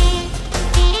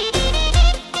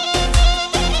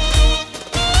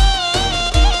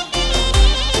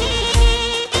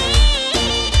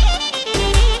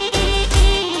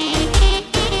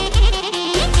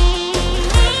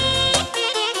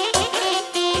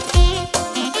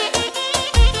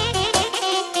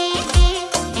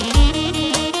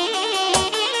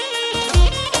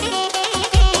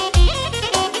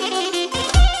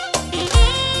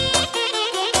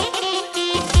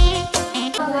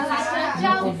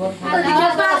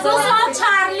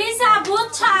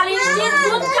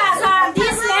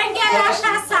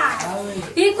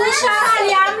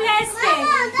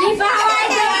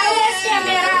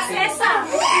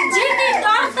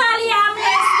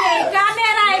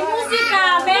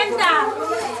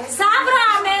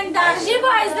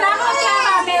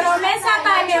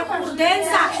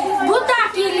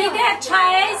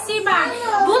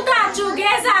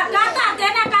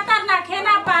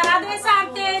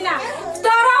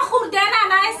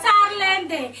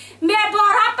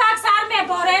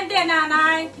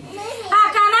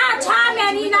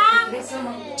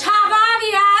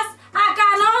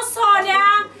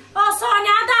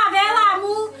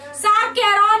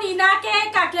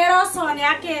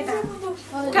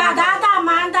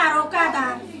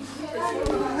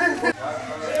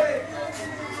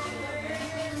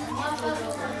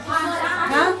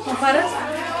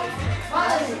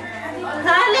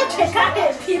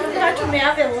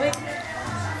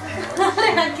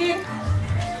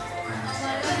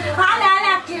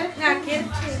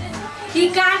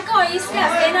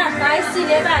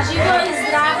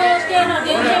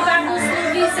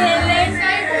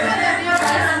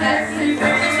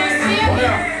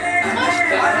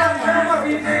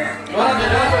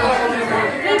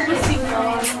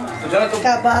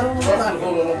 Acabaram no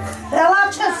lugar. Ela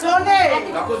te sonei.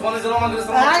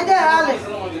 Haide, Ale.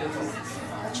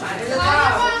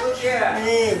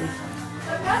 Ei.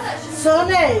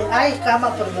 Sonei. Ai, calma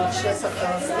pra mim, deixa essa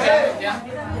cansa.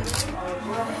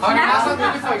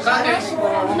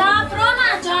 Na prona,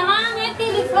 Jana, ne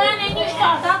telefone, ne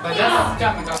shota.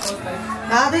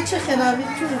 Hadi çekin abi.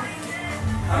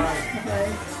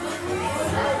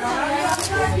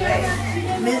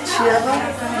 Meçiava,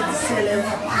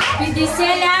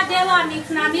 Pidiselea de la mic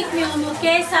na mic mi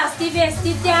unuchei să sti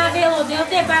vestite ave, o deu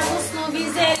te bagus nu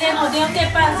vizele, o deu te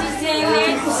pazizele.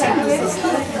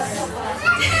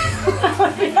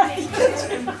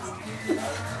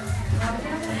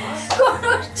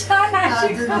 Conosceana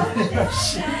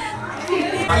și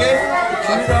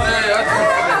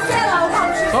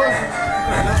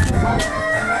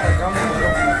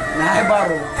Не,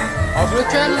 баро.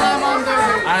 Облечен на мандер.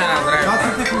 Айде, Андрея.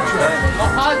 Катите ключа.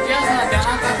 Оха, ясна,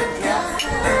 дяната ключа.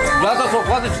 Гледа се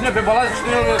окладичния,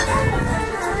 бебаладичния, бе.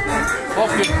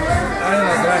 Овки. Айде,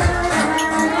 Андрея.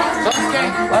 Сопки.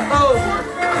 Ато.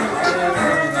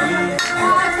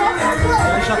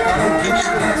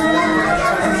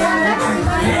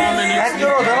 Ето,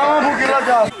 да вам букира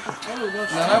джаз.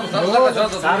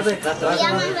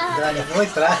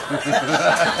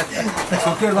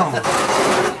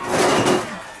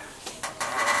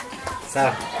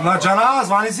 На джана,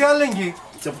 звани си Аленги.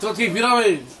 Чаптот ги бира,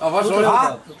 бе. А ваш още?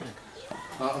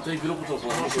 Той бира по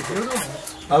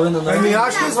това. Еми,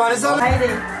 аз ще звани за Аленги.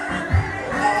 Хайде.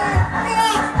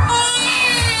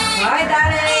 Хайде,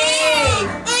 дале.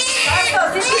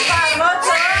 Тато, си си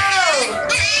пармото.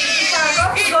 Си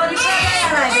пармото, годи къде,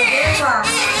 най-бедева.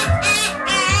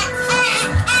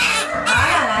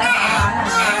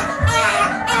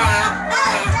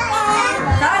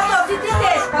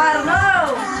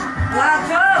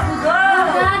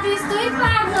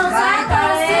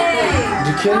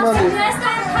 Dikenma de.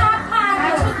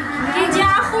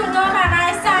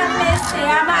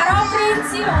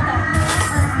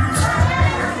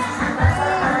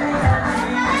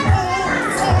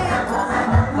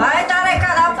 Vai, dale,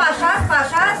 cada pașas,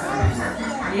 pașas.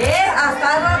 E, asta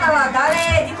la dale,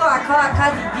 dico, acá,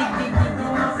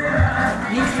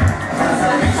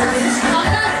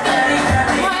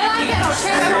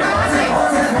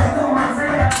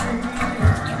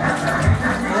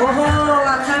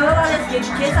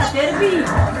 Esa terbi.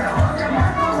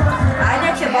 Haide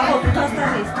ce babo, tu asta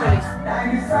stories.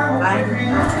 Haide.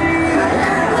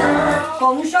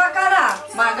 Komușoacara,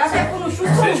 magase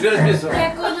cunușuțu. Te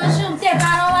cunușum, te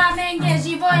barolamente,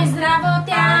 živoj zdravo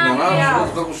te amia.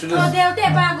 Model te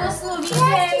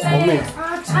bagoslovitele.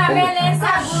 Avele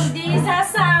sa burdiza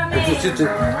same.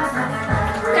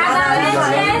 Cada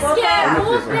lecheske,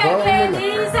 mult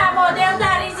preglediza, model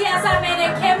darizia sa mene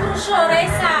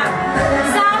chemrușoresa.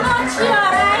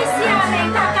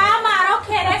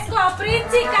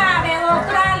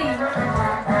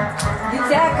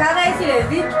 Dicea, care ai zile?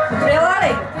 Zic,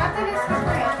 prelare?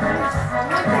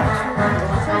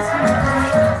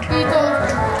 I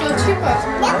to cipasz.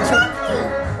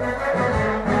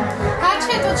 A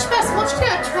ce, to cipasz, močke,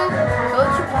 a čo? To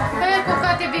cipasz. Koľko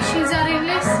tebe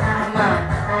šinzarilis? Ma.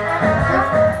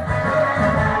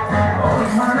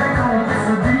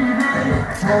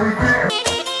 Ma.